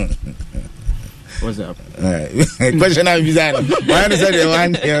Filio. What's up? Question I'm designing. Why understand the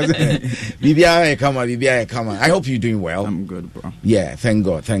one? BBI, come on. I hope you're doing well. I'm good, bro. Yeah, thank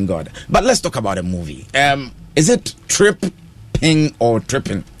God. But let's talk about a movie. Is it tripping or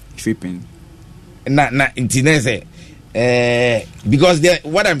tripping? Tripping. Not in because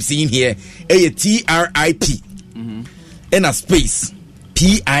what I'm seeing here is a TRIP in a space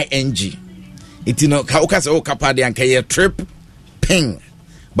PING. It kauka se okapa de anka trip ping.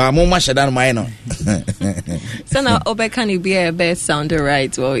 Ba mo ma shedan mai no. So now can you be a best sounder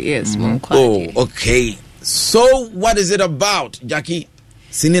right? Well, yes, Oh, okay. So what is it about, Jackie?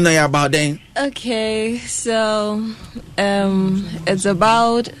 Sinina about then? Okay, so it's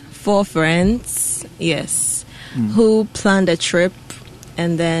about 4 friends, yes, who planned a trip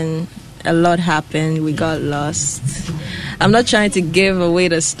and then a lot happened. We got lost. I'm not trying to give away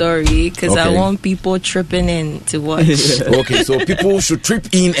the story because I Okay. want people tripping in to watch. Okay, so people should trip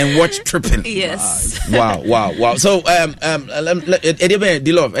in and watch tripping. Yes. Wow. So Edebe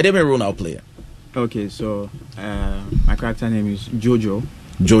role now player. Okay, so my character name is Jojo.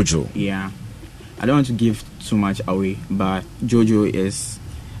 Jojo. Yeah. I don't want to give too much away, but Jojo is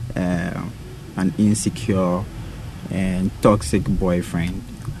an insecure and toxic boyfriend.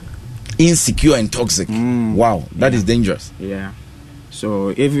 Insecure and toxic. Wow, that is dangerous. Yeah. So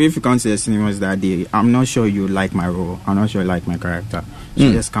if you come to the cinemas that day, I'm not sure you like my role. I'm not sure you like my character.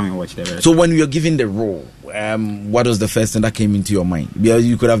 So just come and watch the rest. So when you were given the role, what was the first thing that came into your mind? Because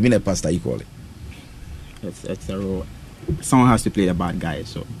you could have been a pastor equally. It's a role. Someone has to play the bad guy,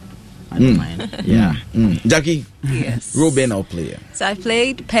 so I don't mind. Yeah. Jackie? Yes. Role being our player. So I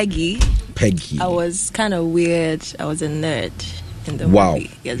played Peggy. Peggy. I was kind of weird. I was a nerd in the Wow.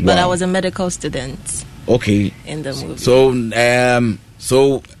 movie. Yes, but I Wow. was a medical student Okay. in the movie.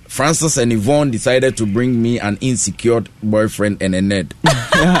 So Francis and Yvonne decided to bring me an insecure boyfriend and a nerd.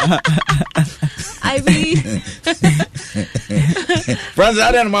 I mean, Francis,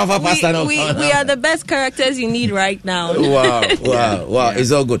 I don't know if pastor now. we are the best characters you need right now. Wow.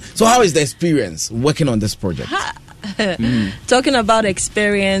 It's all good. So how is the experience working on this project? Talking about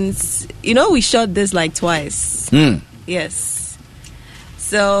experience, we shot this like twice. Yes.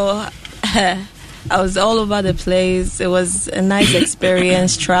 So I was all over the place. It was a nice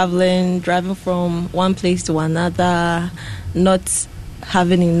experience driving from one place to another, not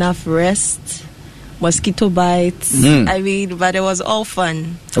having enough rest, mosquito bites. I mean, but it was all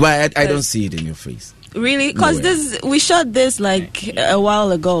fun. But I don't see it in your face. Really? Because we shot this like a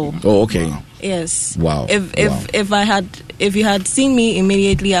while ago. Oh, okay. Yes. Wow. If you had seen me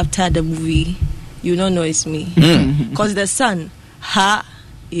immediately after the movie, you don't know it's me. Because the sun,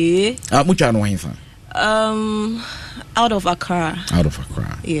 Mucha no hinfa. out of Accra. Out of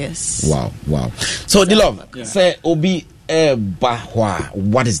Accra. Yes. Wow. So the love, say Obi Bahwa,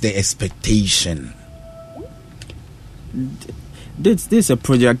 what is the expectation? This is a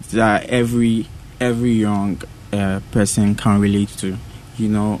project that every young person can relate to.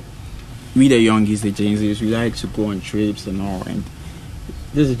 We the youngies, the Gen Zs, we like to go on trips and all, and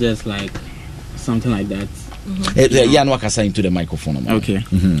this is just like something like that. Yeah, no, I can say into the microphone. Okay.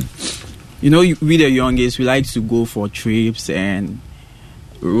 We the youngest, we like to go for trips and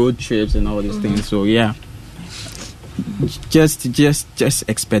road trips and all these things. So yeah, just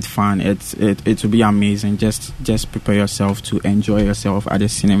expect fun. It will be amazing. Just prepare yourself to enjoy yourself at the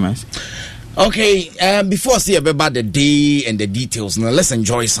cinemas. Okay, before I see about the day and the details, now let's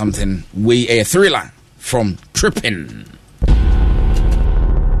enjoy something. A thriller from Trippin'.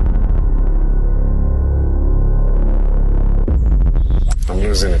 I'm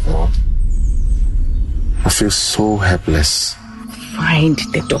using it more. I feel so helpless. Find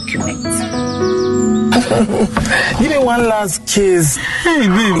the document. You need one last kiss. Hey,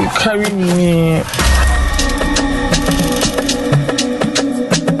 babe, carry me.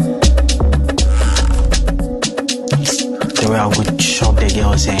 The way I would shop the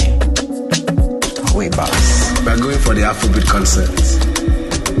girls way back. We're going for the Afrobeat concert.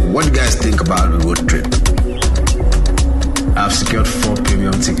 What do you guys think about the road trip? I've secured 4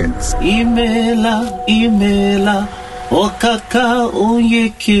 premium tickets. Imela, okaka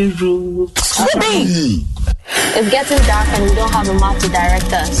onyekiru. Swimming! It's getting dark and we don't have a map to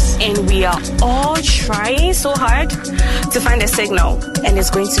direct us. And we are all trying so hard to find a signal. And it's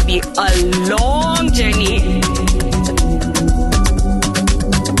going to be a long journey.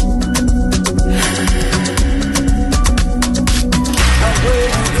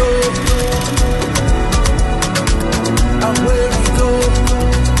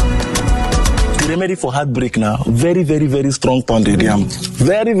 The remedy for heartbreak now, very, very, very strong pounded yam.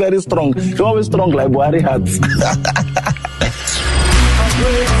 Very, very strong. It's always strong like Buhari had.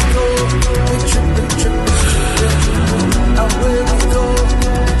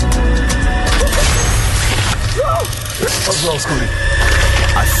 What's wrong, Scooby?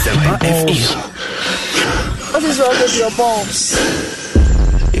 What is wrong with your bones?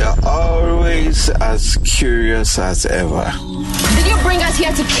 You're always as curious as ever. Did you bring us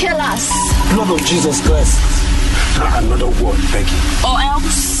here to kill us? Blood of Jesus Christ. Another word, Becky. Or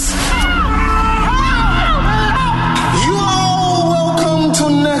else? You are welcome to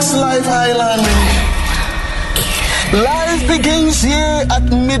Next Life Island. Life begins here at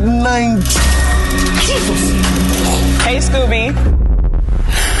midnight. Jesus. Hey, Scooby.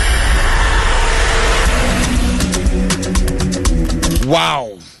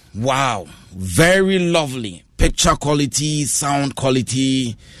 Wow. very lovely. Picture quality, sound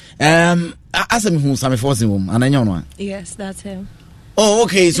quality. As who Sammy forcing him, and I know. Yes, that's him. Oh,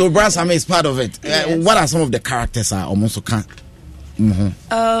 okay. So Brad Sammy is part of it. Yes. What are some of the characters are almost can?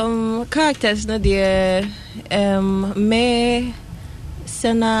 Characters, no dear. May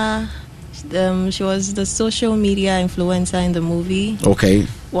Senna. She was the social media influencer in the movie. Okay.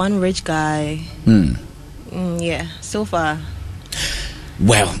 One rich guy. Yeah. So far.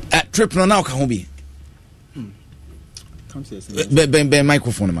 Well, trip now can be. Ben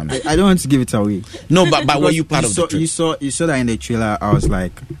microphone, man. I don't want to give it away. No, but were you part of the trip? You saw that in the trailer. I was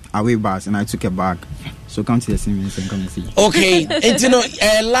like away bus, and I took it back. So come to the scene and come and see. Okay, and you know,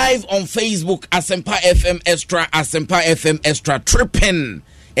 live on Facebook, Asempa FM Extra, tripping.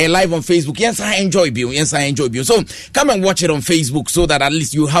 Live on Facebook. Yes, I enjoy you. So come and watch it on Facebook so that at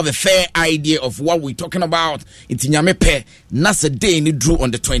least you have a fair idea of what we're talking about. It's Nyamepe Nasa Day ni drew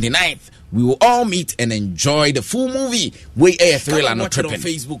on the 29th. We will all meet and enjoy the full movie. We a thriller not tripping. On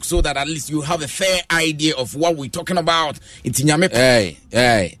Facebook so that at least you have a fair idea of what we're talking about. It's Nyamepe.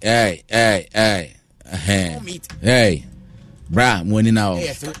 Hey. Bra, money now.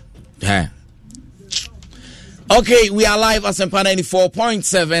 Hey. Okay, we are live at Sempa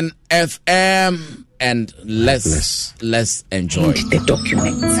 94.7 FM, and let's enjoy the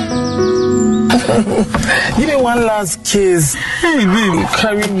document. Give me one last kiss. Hey, baby,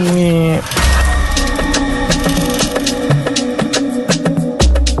 carry me.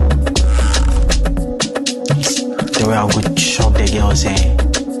 The way I would shop the girl saying,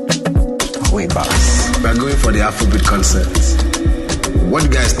 wait, boss. We're going for the Afrobeat concert. What do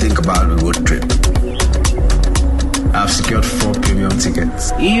you guys think about the road trip? I've secured 4 premium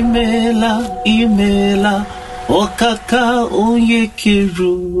tickets. Imela, okaka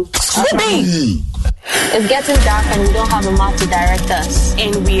onyekiru. It's getting dark and we don't have a map to direct us.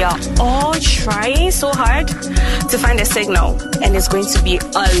 And we are all trying so hard to find a signal. And it's going to be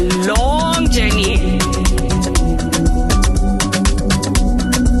a long journey.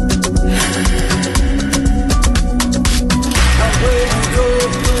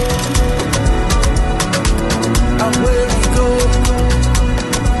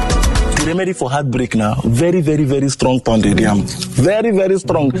 The remedy for heartbreak now, very, very, very strong pundits. Very, very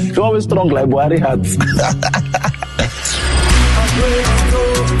strong. It's always strong like Buhari had.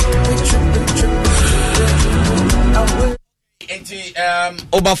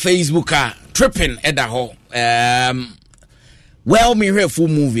 Over Facebook, tripping at the hole. Well, me here full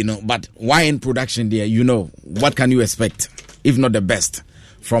movie, no, but why in production there? You know, what can you expect if not the best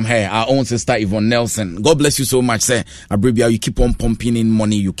from her, our own sister Yvonne Nelson. God bless you so much, sir. Abribia, you keep on pumping in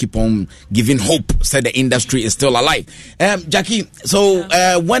money, you keep on giving hope. Say the industry is still alive. Jackie, so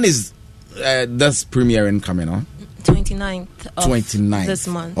when is this premiering coming on?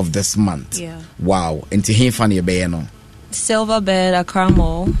 29th of this month. Yeah. Wow. And to him funny no. Silverbed, Accra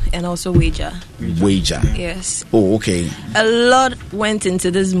Mall, and also Wager. Yes. Oh, okay. A lot went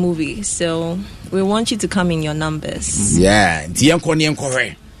into this movie, so we want you to come in your numbers. Yeah. Mobi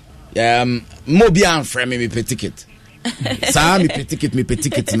and frame me per ticket. Sa me per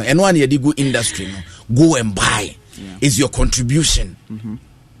ticket. And one year go industry, go and buy. Is your contribution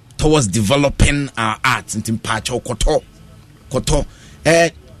towards developing our arts in Timpacho Koto.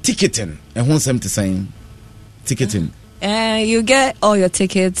 Ticketing. And who's them to say ticketing? You get all your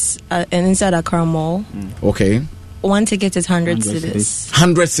tickets inside Accra Mall. Okay. One ticket is 100 cedis.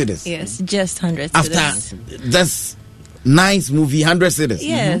 100 cedis? Yes, just 100 cedis. After this nice movie, 100 cedis?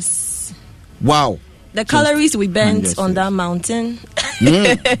 Yes. Wow. The calories we burnt on that mountain.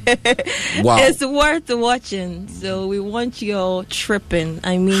 Wow. It's worth watching. So we want you tripping.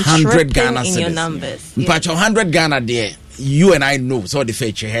 I mean, 100 tripping Ghana in cedis. your numbers. But 100 Ghana there, you and I know. So the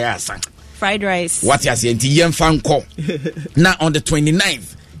fetch your hair, son. Fried rice. What you saying? Yen fanko. Now on the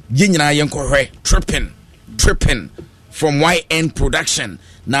 29th, Yina Yanko tripping from YN Production.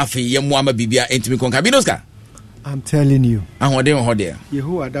 Now for Yamwama Bibia Entimi Konkabinoska. I'm telling you. And what they are there.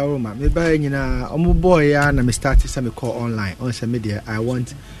 Yehu Adaroma. Maybe omu boy ya na me started some call online on some media. I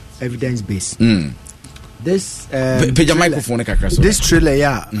want evidence based. This microphone. This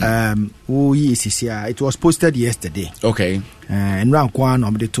trailer, it was posted yesterday. Okay. And round one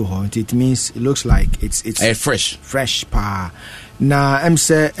of the two, it means it looks like it's fresh pa. Na I'm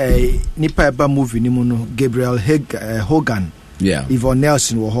say nipa eba movie ni muno Gabriel Hogan. Yeah. Yvonne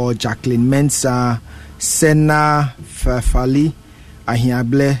Nelson wo Jacqueline Mensah, Senna Fafali,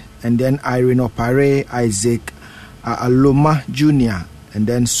 Ahiable, and then Irene Opare, Isaac Aloma Jr., and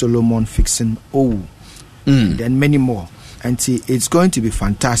then Solomon Fixon and then many more. And see, it's going to be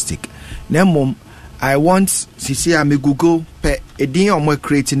fantastic. Now, I want Sisi Ame Google a day on my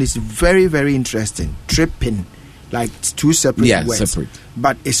creating is very, very interesting. Tripping, like 2 separate words. Separate.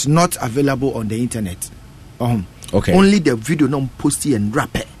 But it's not available on the internet. Okay. Only the video non posty and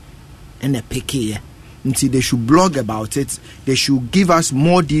wrap it and a PK. Until they should blog about it. They should give us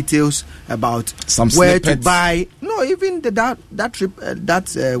more details about some where snippets. to buy. No, even that trip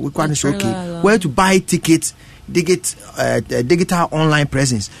is okay. Where to buy tickets, digital online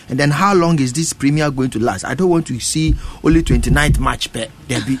presence, and then how long is this premiere going to last? I don't want to see only 29th match per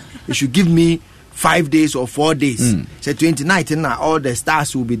derby. They should give me 5 days or 4 days. So 29th, and all the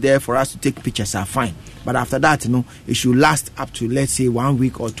stars will be there for us to take pictures. Are fine. But after that, it should last up to, let's say, 1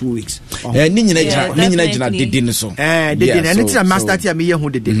 week or 2 weeks. Definitely.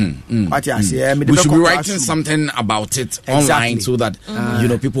 We should be writing something about it online so that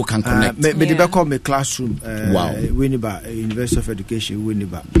people can connect. Maybe call me classroom. Wow. Winneba, University of Education,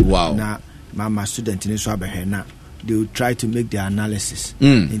 Winneba. Wow. Now, my student in Swabahena, they will try to make their analysis.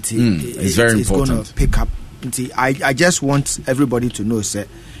 It's very important. It's going to pick up. I just want everybody to know, sir.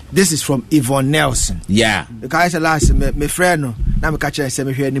 This is from Yvonne Nelson. Yeah. The guy said last my friend now me catch and say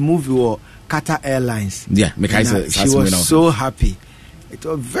me hear the movie or Qatar Airlines. Yeah, she was so happy. It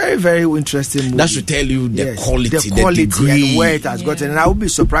was very, very interesting movie. That should tell you the quality, the degree, and where it has gotten. And I would be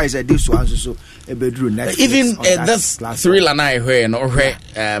surprised at this one so a bedroom Netflix. Even this thriller I heard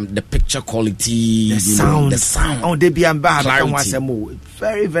and the picture quality, the sound. Oh, they be clarity.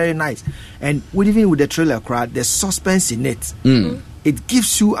 Very, very nice. And even with the trailer crowd, the suspense in it. It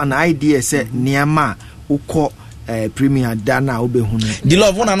gives you an idea. Say Niama uko premier Dana obehunu. The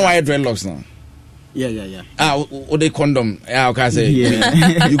love one I know I dreadlocks now. Yeah. Or they condom. Okay, say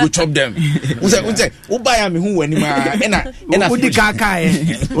you go chop them. Who say who buy me who when who the kaka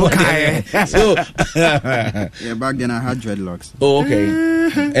So yeah, back then I had dreadlocks. Oh, okay.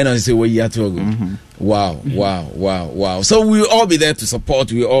 And I say, well, you have to go. Wow. So we'll all be there to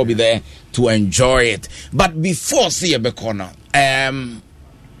support. We'll all be there to enjoy it. But before see a corner, I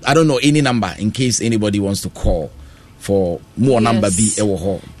don't know any number in case anybody wants to call for more number B.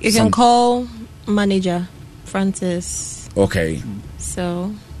 You can call manager Francis. Okay.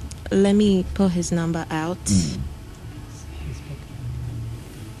 So let me put his number out.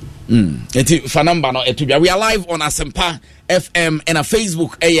 For number no, we are live on Asempa FM and a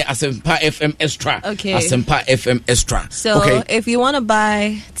Facebook Asempa FM Extra. Okay. Asempa FM Extra. So if you want to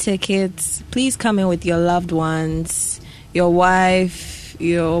buy tickets, please come in with your loved ones, your wife,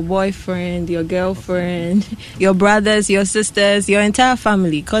 your boyfriend, your girlfriend, your brothers, your sisters, your entire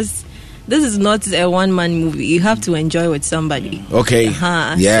family, because this is not a one-man movie. You have to enjoy with somebody. Okay.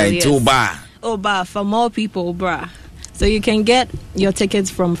 Yeah, so it's Oba. Oba, for more people, brah. So you can get your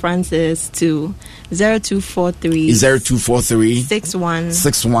tickets from Francis to 0243 61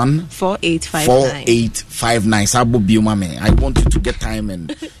 4859. Sabo Biumame. I want you to get time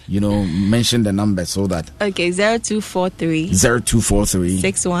and mention the number so that. Okay, 0243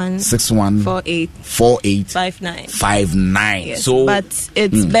 61 4859. Yes, so but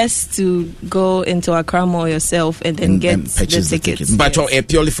it's best to go into Accra Mall yourself and then get purchase the tickets. But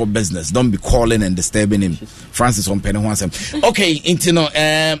purely for business. Don't be calling and disturbing him. Francis on Penny. Okay, Intino,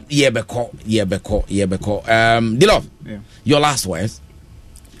 Yebeko. Dilov, your last words.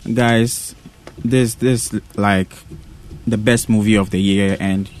 Guys, this like the best movie of the year,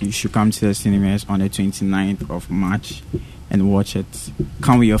 and you should come to the cinemas on the 29th of March and watch it.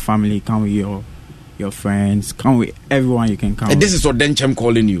 Come with your family, come with your friends, come with everyone you can come. And this is Odenchem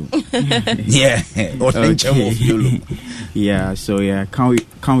calling you. Yeah, Odenchem of Yulu. Yeah, so come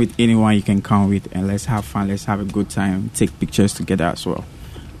with anyone you can come with, and let's have fun. Let's have a good time. Take pictures together as well.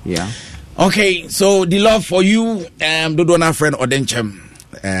 Yeah. Okay, so the love for you, Dodona friend Odenchem,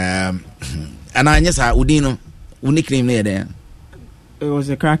 and I just Udino, nickname there. It was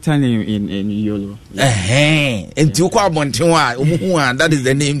a character name in Yolo. And that is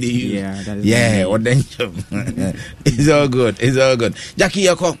the name they use. Yeah, that is Odenchem. It's all good. Jackie,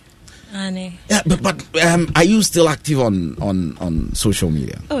 your call. Annie. Yeah, but are you still active on social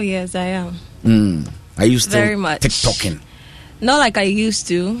media? Oh yes, I am. Are you still very much TikToking? Not like I used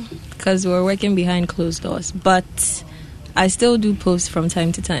to, because we're working behind closed doors. But I still do post from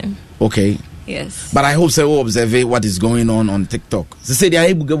time to time. Okay. Yes. But I hope so observe what is going on TikTok. They say they are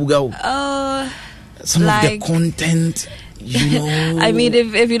some of the content, I mean,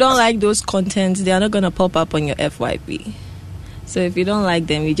 if you don't like those contents, they are not going to pop up on your FYP. So if you don't like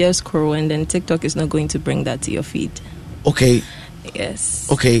them, you just scroll, and then TikTok is not going to bring that to your feed. Okay.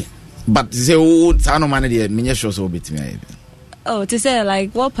 Yes. Okay. But say oh, to say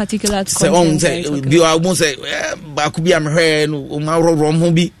like what particular content? You almost say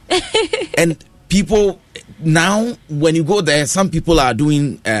and people now, when you go there, some people are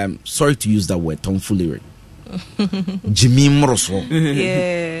doing, sorry to use that word, tomfoolery. Jimmy Moroso.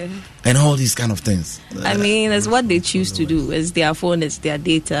 Yeah. And all these kind of things. I mean, it's what they choose to do. It's their phone, it's their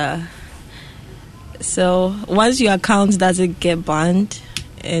data. So once your account doesn't get banned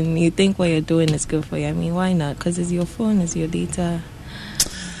and you think what you're doing is good for you, I mean, why not? Because it's your phone, it's your data.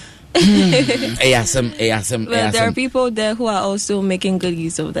 Well, there are people there who are also making good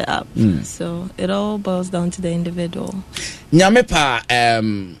use of the app. So it all boils down to the individual. Nyamepa,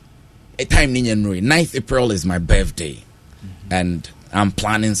 a time 9th April is my birthday, and I'm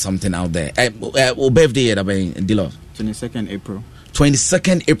planning something out there. Birthday, Dilo? 22nd April.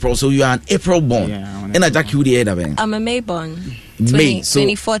 22nd April, so you are an April born. Yeah, and I'm a May born. May, so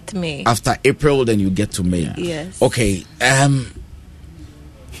 24th May. After April, then you get to May. Yeah. Yes. Okay.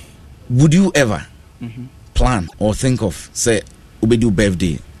 Would you ever plan or think of, say, we do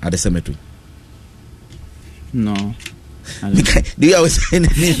birthday at the cemetery? No. Do you always say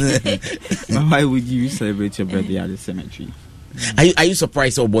anything? Why would you celebrate your birthday at the cemetery? Are you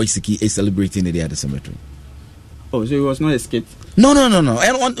surprised our boy Siki is celebrating the day at the cemetery? Oh, so it was not a skit? No. I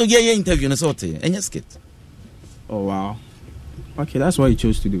don't want to get your interview in a sort of any skit. Oh, wow. Okay, that's what you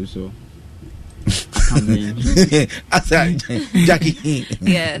chose to do, so I can't blame. Jackie.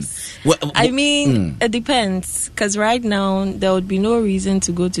 Yes. I mean, it depends. Because right now, there would be no reason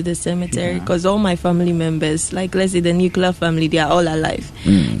to go to the cemetery because all my family members, like let's say the nuclear family, they are all alive.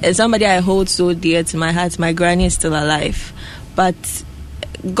 And somebody I hold so dear to my heart, my granny is still alive. But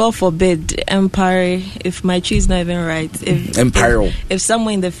God forbid, Empire, if my tree is not even right, if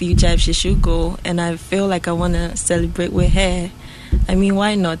somewhere in the future, if she should go and I feel like I want to celebrate with her, I mean,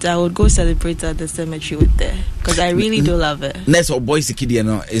 why not? I would go celebrate at the cemetery with her because I really do love her. Next, or boy Sikidi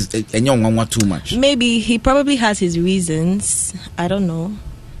is a young one too much. Maybe he probably has his reasons. I don't know.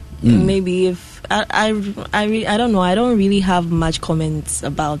 Maybe if I don't know. I don't really have much comments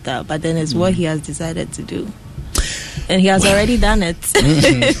about that. But then it's what he has decided to do. And he has already done it.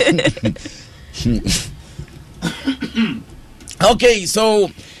 Okay,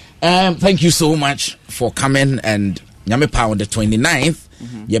 so thank you so much for coming. And Nyamepa on the 29th,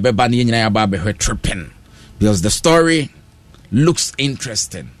 Yabebani Nyababe tripping because the story looks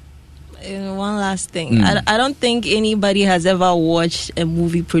interesting. And one last thing, I don't think anybody has ever watched a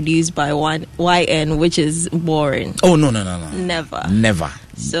movie produced by YN which is boring. Oh no, never.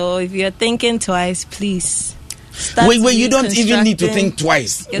 So if you're thinking twice, please. Wait, you don't even need to think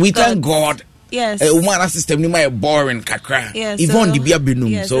twice. We thank God. Yes. Woman system ni boring kakra. Yes. Even the beer binum.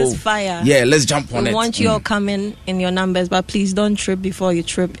 Yes, So it's fire. Yeah, let's jump on it. We want you all coming in your numbers, but please don't trip before you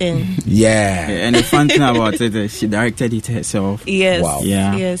trip in. Yeah. And the fun thing about it is she directed it herself. Yes. Wow.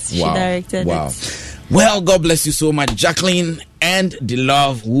 Yeah. Yes, she directed it. Well, God bless you so much, Jacqueline and the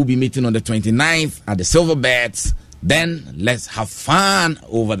love. We'll be meeting on the 29th at the Silverbirds. Then let's have fun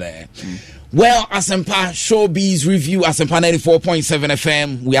over there. Well, Asempa Showbiz Review, Asempa 94.7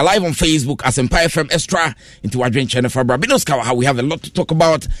 FM. We are live on Facebook, Asempa FM Extra, into our joint channel for Brabinos Kawaha. We have a lot to talk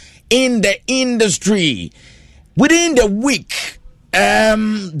about in the industry. Within the week,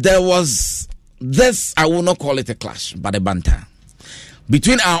 there was this, I will not call it a clash, but a banter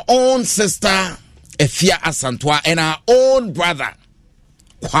between our own sister, Efia Asantwa, and our own brother,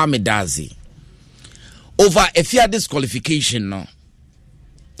 Kwame Dazi, over Efia disqualification. No?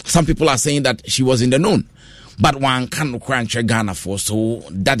 Some people are saying that she was in the known, but one can't crunch Ghana for, so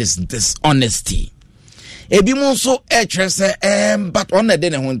that is dishonesty. Also, but on the day,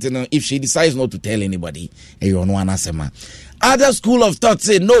 if she decides not to tell anybody, other school of thought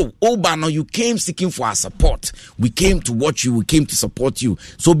say no. Obano, you came seeking for our support. We came to watch you. We came to support you.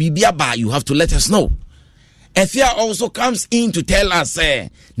 So Bibiaba, you have to let us know. Efia also comes in to tell us,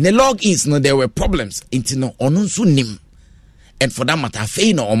 ne logins no there were problems. Intino onunsu nim. And for that matter,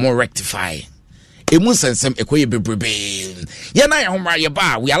 fail or more rectify. Emu sensem ekoye bebrebe. Yana ya homra ya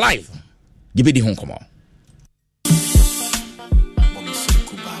ba, we are live. Give it the home come on.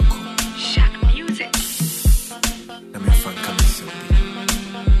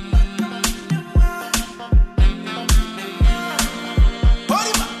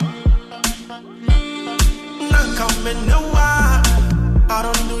 I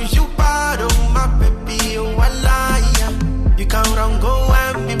don't do you bad, oh my baby, oh I lie. You can't run, go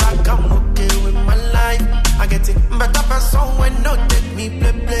and be back, I'm okay with my life. I get it better person when no take me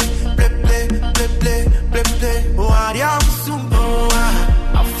play. Oh, I am soon, oh,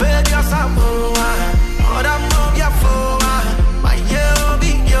 I feel your sound, oh, I move your phone, my yo,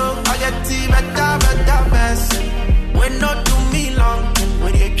 big yo, I get it better person. When not do me long,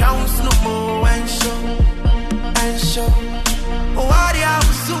 when you counts no more and show. Oh, I am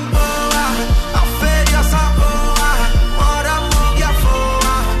super.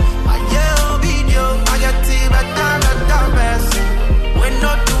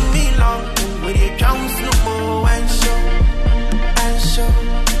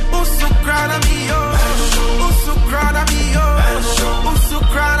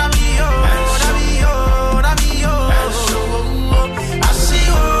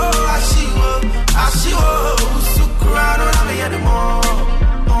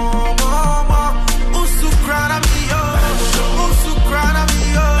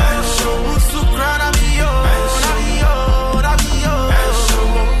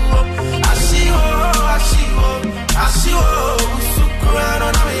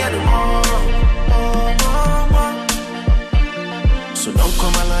 So don't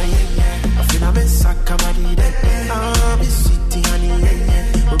come along, yeah. I feel I'm in Sakamadi, I'm in city, honey,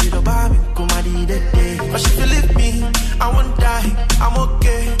 yeah. We'll be the Barbie, Kumadi, but if you leave me, I won't die. I'm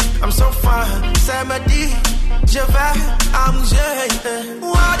okay, I'm so fine. Samadi, je vais, I'm Jay.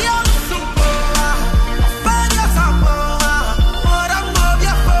 What do you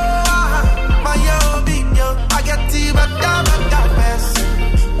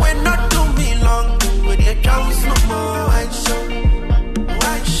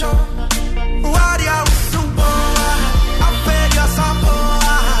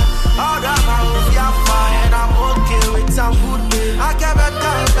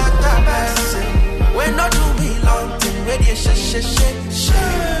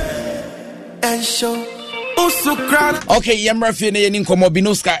Okay, Yamra Fini and Incomo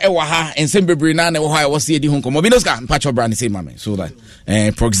Binoska Ewaha and Sembebrina Ewa was the Huncomo Binoska and Pacho Brand say mame. So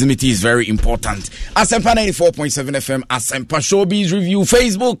that proximity is very important. Asempa 94.7 FM, Asempa Showbiz Review,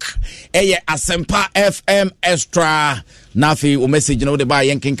 Facebook, Asempa FM Extra. Nafi o message you know the buy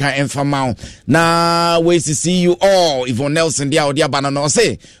yankin kan enfamao. Na ways to see you all. Yvonne Nelson dia odia banana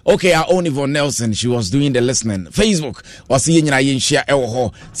say. Okay, our own Yvonne Nelson, she was doing the listening. Facebook or see nyina yen share ewo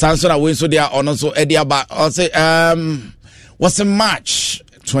ho. Sanso na we so dia ono so edia ba or say what's the March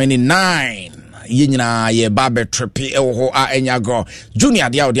 29. Yina ye barber trippy ewo a enya girl junior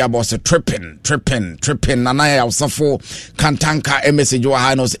dia odia boss tripping nana ya usafo kantanka message wa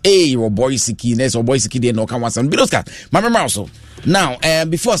hanos your boy siki nes or boy siki dey no kan wasan biloska my memory also now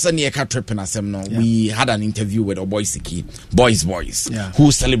before Sunday ka tripping asem no we had an interview with boy siki boys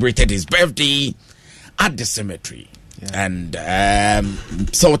who celebrated his birthday at the cemetery and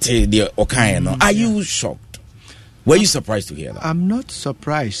so the okay no are you shocked? Were you surprised to hear that? I'm not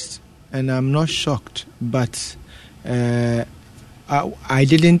surprised. And I'm not shocked, but I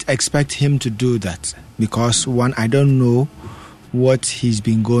didn't expect him to do that because one, I don't know what he's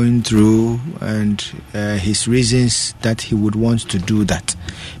been going through and his reasons that he would want to do that.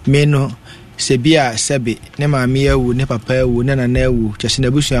 Meno sebia sebi ne maame wu ne papa wu ne nana wu chese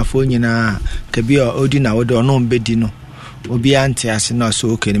na busuafo nyina kabia odi na wo do no mbedi no obi ante ase na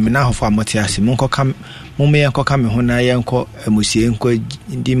so okay me na hofo amote ase mo nkoka mo me nkoka me ho na ye nko amusie nko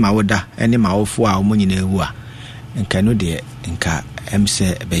ndi mawoda ene mawofo a mo nyina ewu a nka no de nka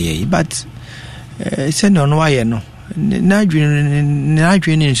emse beye but se no no aye no na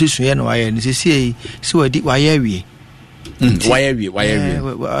adwene ni nsusu ye no aye ni se wadi waye wie waye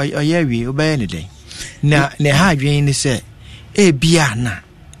wie obeye ne den na ne ha adwene ni se bia na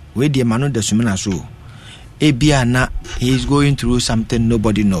we de mano da sumina so Ebiana, he is going through something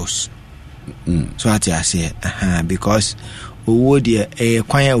nobody knows. So I say, because owo de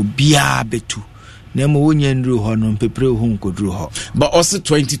kwanya obia betu. Nemo wonye ndru ho no pepre ho nkodru ho. But also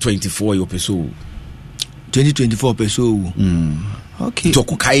 2024 your peso. 2024 peso. Okay. To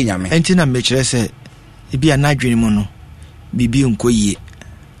kukai nyame. Enti na mekire se ebia na adwene mu no bibi nkoyie.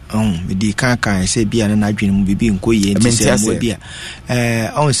 Me di kan say bia na adwene mu bibi nkoyie enti se mo bia.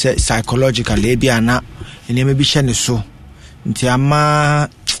 On say psychologically bia na ene me bi hye ne so nti ama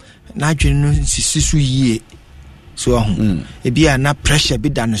na adwene no sisisu yie so ebia na pressure bi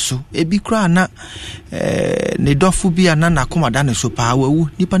da ne so ebi kura na ne dofo bia na nakoma da ne so pa wawu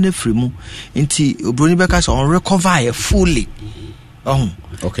nipa na free mu nti obroni beka so on recover fully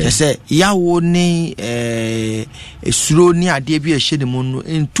okay say yawo ni esuro ni ade bi hye ne mu no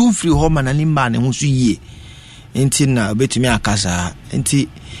ntu free ho ma na ni mba ne ho so yie nti na betumi akasa nti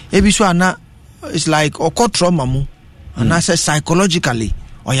ebi so ana it's like trauma mu and I say psychologically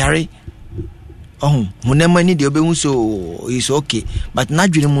oyare munemani de obehu so is okay but na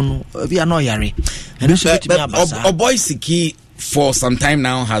dwene mu no bi ana oyare and so betumi abasa boy siki for some time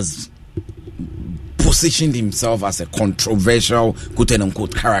now has positioned himself as a controversial quote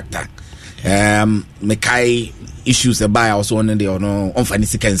unquote character mekai issues about also on the no on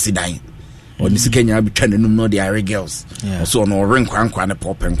fancy can sit down on this Kenya be trying to know the Irish girls. Also no ring kwan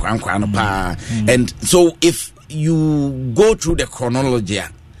pop and kwan pa. And so if you go through the chronology,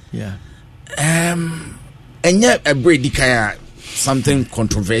 and yet a Brady kaya something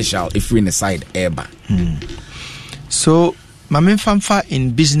controversial if we aside ever. So Mamin Famfa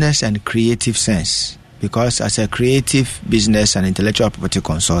in business and creative sense, because as a creative business and intellectual property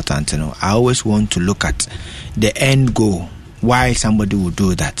consultant, I always want to look at the end goal. Why somebody would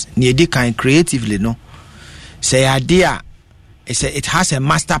do that? Niedi kind creatively, no. Say idea, it has a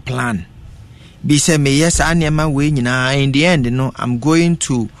master plan. Be say me yes, anyama way in the end, I'm going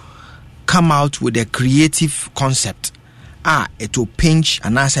to come out with a creative concept. It will pinch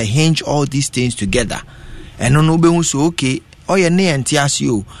and as I hinge all these things together. And no be so okay. Oh yeah, ne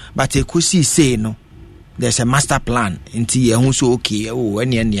antiasio, but I could see say no. There's a master plan. Into so okay. Oh,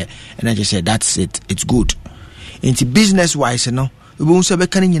 and I just said that's it. It's good. Into business wise, you know,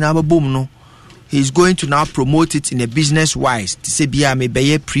 no. He's going to now promote it in a business wise. To say, "Bia me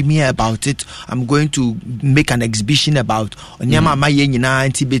be a premiere about it. I'm going to make an exhibition about." Onyama maye nyina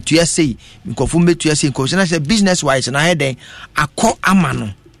nti betua sei. Nkofum betua sei. Nkofum na say business wise na head then akọ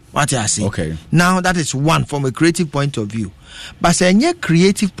amano. What I say. Okay. Now that is one from a creative point of view. But say any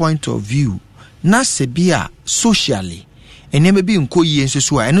creative point of view, na se bia socially. And maybe nko yi enso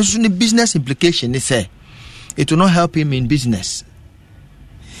so. And also the business implication is say it will not help him in business.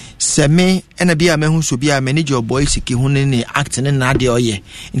 Seme ena bia me hu so bia manage your boy siki hu ne acting na de oye.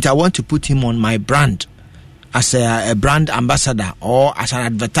 And I want to put him on my brand as a brand ambassador or as an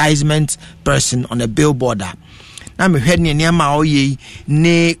advertisement person on a billboard. Na me hwed ne niam oye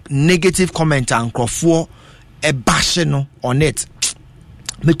ne negative comment and crofo e bash no on it.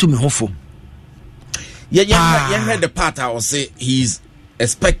 Me to me hofo. Yeah, heard the part I will say he's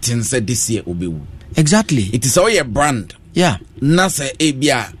expecting say this year will be. Exactly. It is all your brand. Yeah. Nasa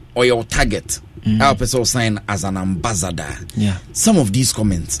Abia or your target. Our person sign as an ambassador. Yeah. Some of these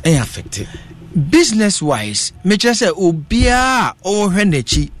comments are affected. Business wise, me just say obia o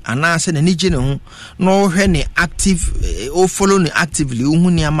hwenechi anase na nije ne ho no hwene active o follow ne actively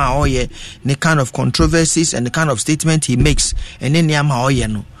uhuni ama oye the kind of controversies and the kind of statement he makes and then ama oye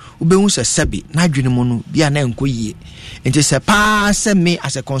no ubehu se sebi na dwene mu no bia na enkoyie enti se pa se me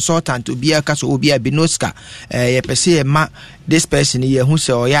as a consultant obia ka so obia binoska ye pese ma this person ye hu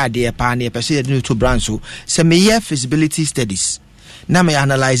se oya de pa na ye pese ye to brand so se me ye feasibility studies na me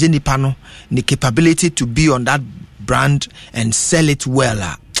analyze any panel the capability to be on that brand and sell it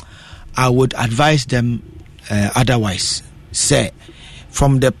well. I would advise them otherwise. Say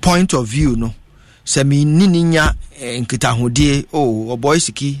from the point of view no se me nininya nkitahode oh boy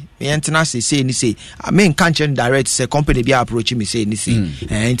siki me entena say ni say I mean can't direct say company be approach me say ni say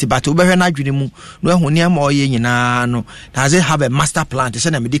enti but obehwe na adwene mu no ehuni am oye nyina no does it have a master plan to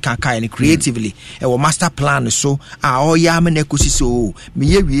say na me kan kai creatively e wo master plan so oya am na ekosi so me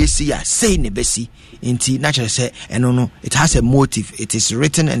ye wie si ya say ne besi enti naturally say eno no it has a motive, it is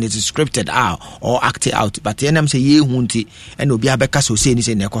written and it is scripted out or acted out but enam say ye hu nti eno obi abeka so say ni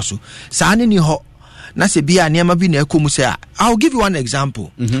say na ekoso sa ne ni ho na se bia niam bi na ekomu say I'll give you one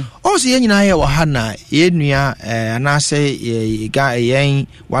example. Also ye nyina ye wo ha na ye nua anase ye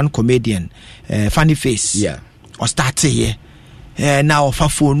one comedian funny face or start here now of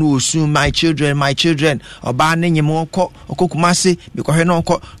phone no soon my children oba ne nyem okokumase because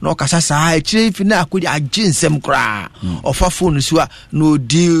no kasa sa chire fi na akodi aginsem kra of phone so no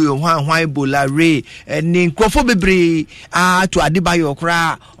deal hwan bola re ni nkrofo bebre to Adebayo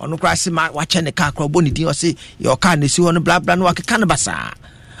kra ono kra se ma wa che ne ka kra boni din o se your car ne si ho no bla bla no akeka ne basa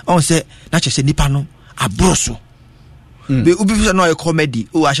on se na che se nipa no abroso be ubi fi no comedy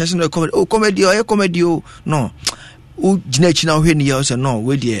ahase no comedy no o jinachi na hwe ni ya say no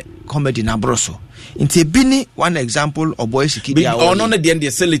we dey comedy na broso inte bini one example of boy sikidi or no the end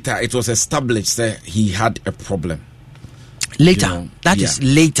later it was established that he had a problem later is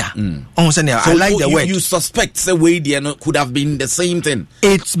later so I like the word you suspect the way there could have been the same thing.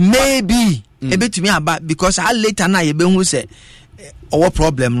 It may be a bit to me about because I later na ye be hu say our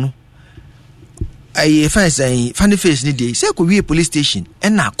problem no I funny face ni dey say ko we police station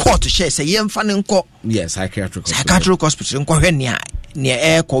and na court share say ye mfa ne nko psychiatric hospital nko hwe ne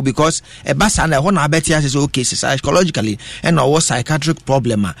air call because e basa na ho na betia say okay psychologically and no psychiatric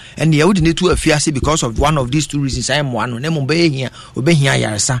problem and you would need to afia because of one of these two reasons I am one na mo be hia obehia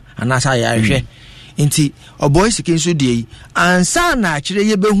yaresa anasa yarehwe nti oboy sikin so dey ansa na akire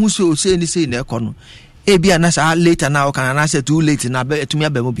ye behu so say ni say na ekono e bia na sa later now can na say too late na be etumi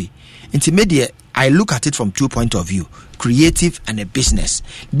abemu bi nti media I look at it from two points of view, creative and a business.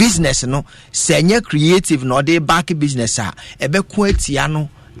 Business no senye creative no dey back business ebe kwetiano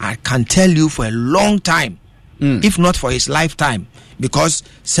I can tell you for a long time if not for his lifetime because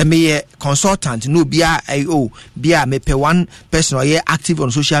seme consultant no bia bia me pe one person or active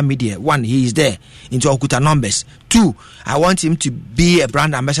on social media. One, he is there into okuta numbers. Two, I want him to be a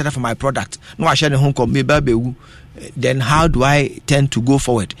brand ambassador for my product. No I share the home come me babewu. Then how do I tend to go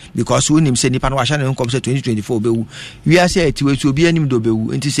forward? Because when him say nipa no wa share come say 2024 bewu we are say etiwe so obi anim do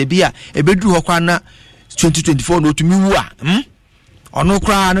bewu enti se bia e bedru ho kwa na 2024 no to me wu ono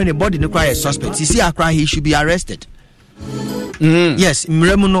kra no ne body ne kra is suspect see akra he should be arrested. Yes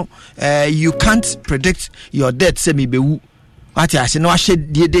mremuno you can't predict your death say me bewu what I say no share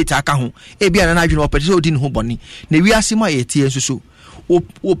the date aka ho e bia na adwene opete so odi ne ho boni na wi asema ye tie so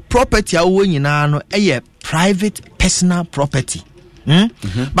o property a wo nyina no private personal property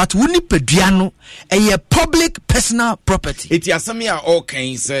But wuni peduano a public personal property. It is some year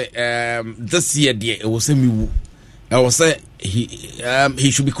okay say this year it was a me. I will say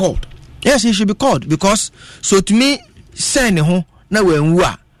he should be called. Yes, he should be called because so to me say ne ho na we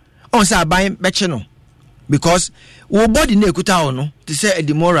nwu on say aban beche no because wo body na ekuta ho no to say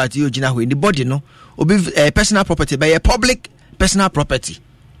the moral ti ogina ho the body no obi personal property by a public personal property.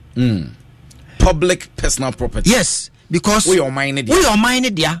 Public personal property. Yes, because we are mine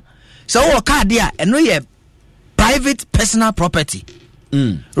there. So our car there and no private personal property.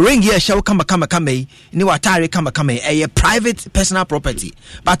 Ring here shall come ni watare come a private personal property.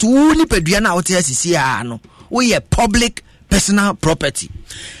 But who peduana out here see no we a public personal property.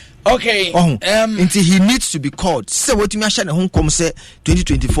 Okay. Until he needs to be called. So what you mentioned home come say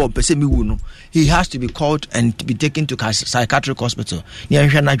 2024 person me no. He has to be called and to be taken to psychiatric hospital.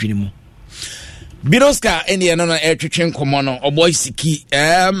 Biroska any another air twetwen komo no oboy siki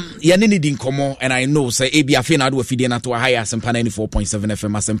ye ne need komo and I know say ebi afi na do afide na to higher Asempa 94.7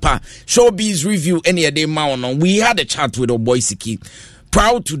 FM Asempa Showbiz review any day ma no. We had a chat with oboy siki.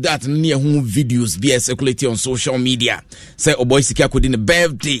 Proud to that near home videos be circulating on social media. Say oboy siki akodi ne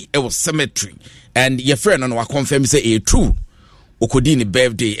birthday e was cemetery and your friend no confirm say e true. Okodi ne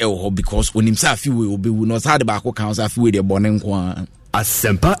birthday e because onim sa afi we obi no sa de ba ko kan sa afi we de bone nko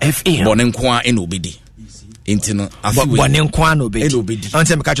Asempa FM. Bonenkwa en obedi. Intino Bonenkwa no obedi.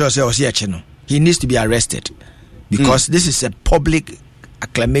 Until me catch yourself no. He needs to be arrested because this is a public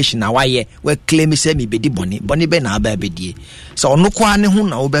acclamation na why we claim say me bedi boni be na aba bedi. So ono kwa ne ho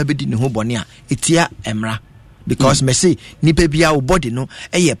na oba bedi ne ho boni a etia emra because me say nipa bia wo body no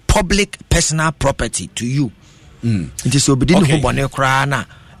a public personal property to you. It is obedi ne ho boni kra na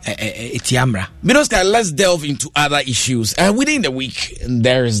Miroska, let's delve into other issues. Within the week,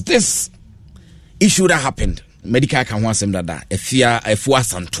 there is this issue that happened. Medical can want some that Efua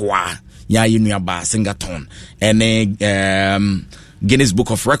Santoa, ya Yunyaba Singaton, and Guinness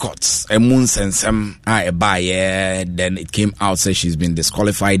Book of Records, a moon and some buyer. Then it came out, say she's been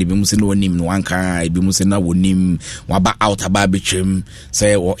disqualified. Bimusino nim Wanka, Bimusina wonim, Waba out about bichim,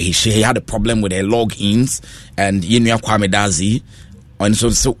 say she had a problem with her logins, and Yunya Kwamedazi. And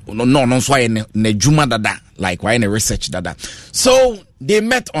so so why ne juma dada like why in research dada. So they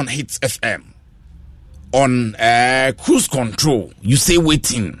met on Hits FM on cruise control. You say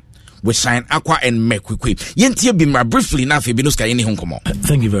waiting with Shine Aqua and Mekwi. Yentie bimra briefly na fe binuska any honkomo.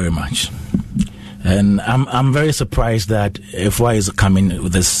 Thank you very much. And I'm very surprised that FY is coming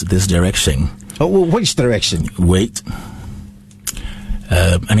with this direction. Oh, which direction? Wait.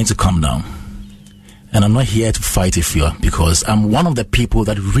 I need to calm down. And I'm not here to fight Ifua because I'm one of the people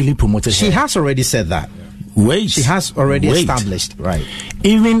that really promoted her. She has already said that. Wait. She has already established. Right.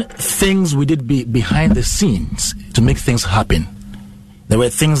 Even things we did behind the scenes to make things happen. There were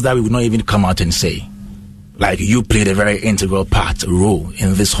things that we would not even come out and say. Like you played a very integral role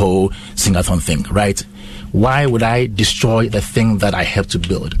in this whole sing-a-thon thing, right? Why would I destroy the thing that I helped to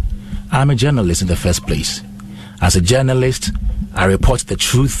build? I'm a journalist in the first place. As a journalist, I report the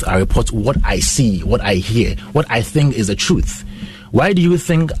truth. I report what I see, what I hear, what I think is the truth. Why do you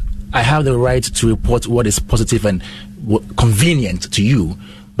think I have the right to report what is positive and convenient to you,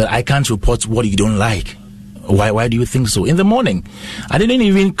 but I can't report what you don't like? Why do you think so? In the morning, I didn't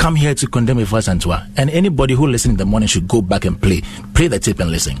even come here to condemn Ifua Santoa. And anybody who listens in the morning should go back and play the tape and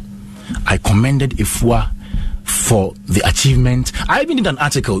listen. I commended Ifua for the achievement. I even did an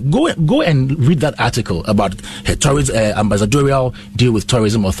article. Go and read that article about her ambassadorial deal with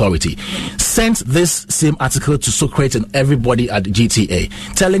Tourism Authority. Sent this same article to Socrates and everybody at GTA,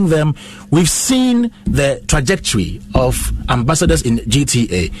 telling them we've seen the trajectory of ambassadors in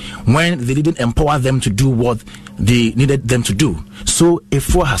GTA when they didn't empower them to do what they needed them to do. So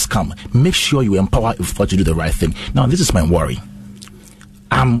Ifua has come. Make sure you empower Ifua to do the right thing. Now, this is my worry.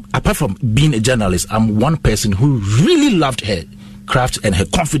 Apart from being a journalist, I'm one person who really loved her craft and her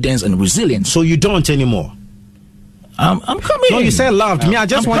confidence and resilience. So you don't anymore? I'm coming. No, you said loved me. I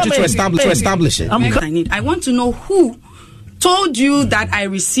just want you to establish it. I want to know who told you that I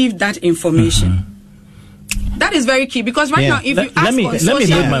received that information. Mm-hmm. That is very key because right now, if you ask on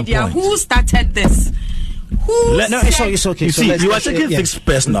social media, who started this? It's okay. You see, you are taking things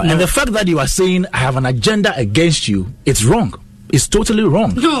personal, and the fact that you are saying I have an agenda against you, it's wrong. It's totally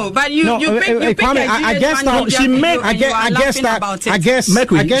wrong. No, but you I guess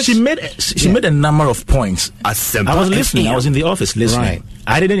she made a number of points. I was listening. I was in the office listening. Right.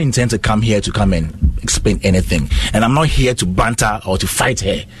 I didn't intend to come here to come and explain anything, and I'm not here to banter or to fight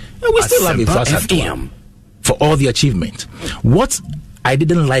her. We still love Ifua Santoa for all the achievement. What I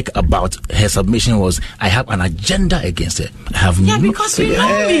didn't like about her submission was I have an agenda against her. I have because you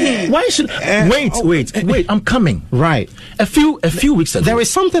know me. Why should wait? I'm coming. Right. A few weeks ago, there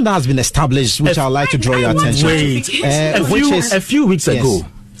is something that has been established which I'd like to draw your attention. A few weeks ago,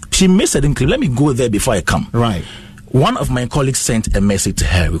 she made certain claim. Let me go there before I come. Right. One of my colleagues sent a message to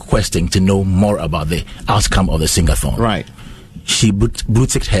her requesting to know more about the outcome of the Singathon. Right. She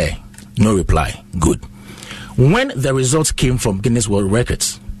blue-ticked her. No reply. Good. When the results came from Guinness World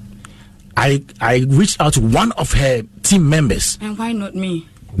Records, I reached out to one of her team members. And why not me?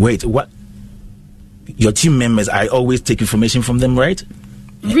 Wait, what? Your team members, I always take information from them, right?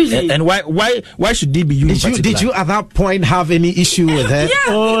 Really? And why should they be you? Did you at that point have any issue with her?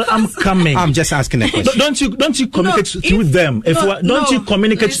 Oh, I'm coming. I'm just asking a question. Don't you communicate through them? Don't you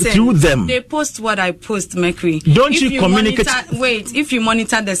communicate through them? They post what I post, Mercury. Don't you communicate? If you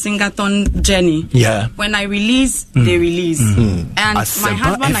monitor the Singathon journey, when I release, they release. And my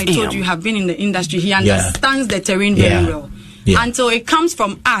husband, I told you, have been in the industry. He understands the terrain very well. Until it comes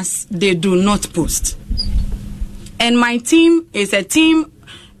from us, they do not post. And my team is a team.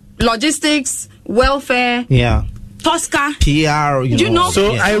 Logistics, welfare, Tosca, PR, you know.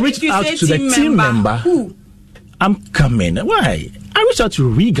 So I reached out to the team member. Who? I'm coming. Why? I reached out to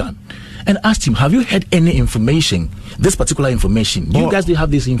Regan and asked him, have you heard any information, this particular information? You guys didn't have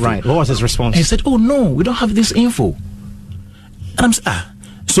this info. Right. What was his response? He said, oh no, we don't have this info. And I'm saying,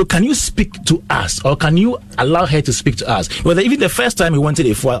 so can you speak to us, or can you allow her to speak to us? Well, even the first time he wanted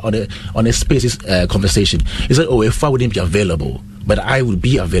on a Spaces conversation, he said, oh, Efua wouldn't be available, but I would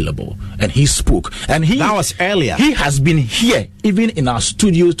be available. And he spoke. And that was earlier. He has been here, even in our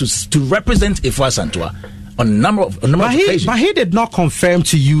studios, to represent Efua Santua on a number of occasions. But he did not confirm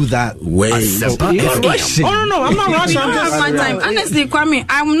to you that. Wait. No, I'm not rushing. I don't have my time. Honestly, Kwame,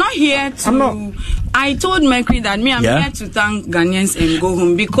 I'm not here to. I told Mercury that I'm here to thank Ghanaians and go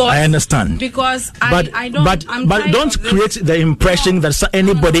home because I understand. Because I don't create the impression that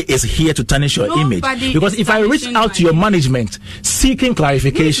anybody is here to tarnish your image. Because if I reach out to your management seeking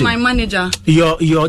clarification, my manager, your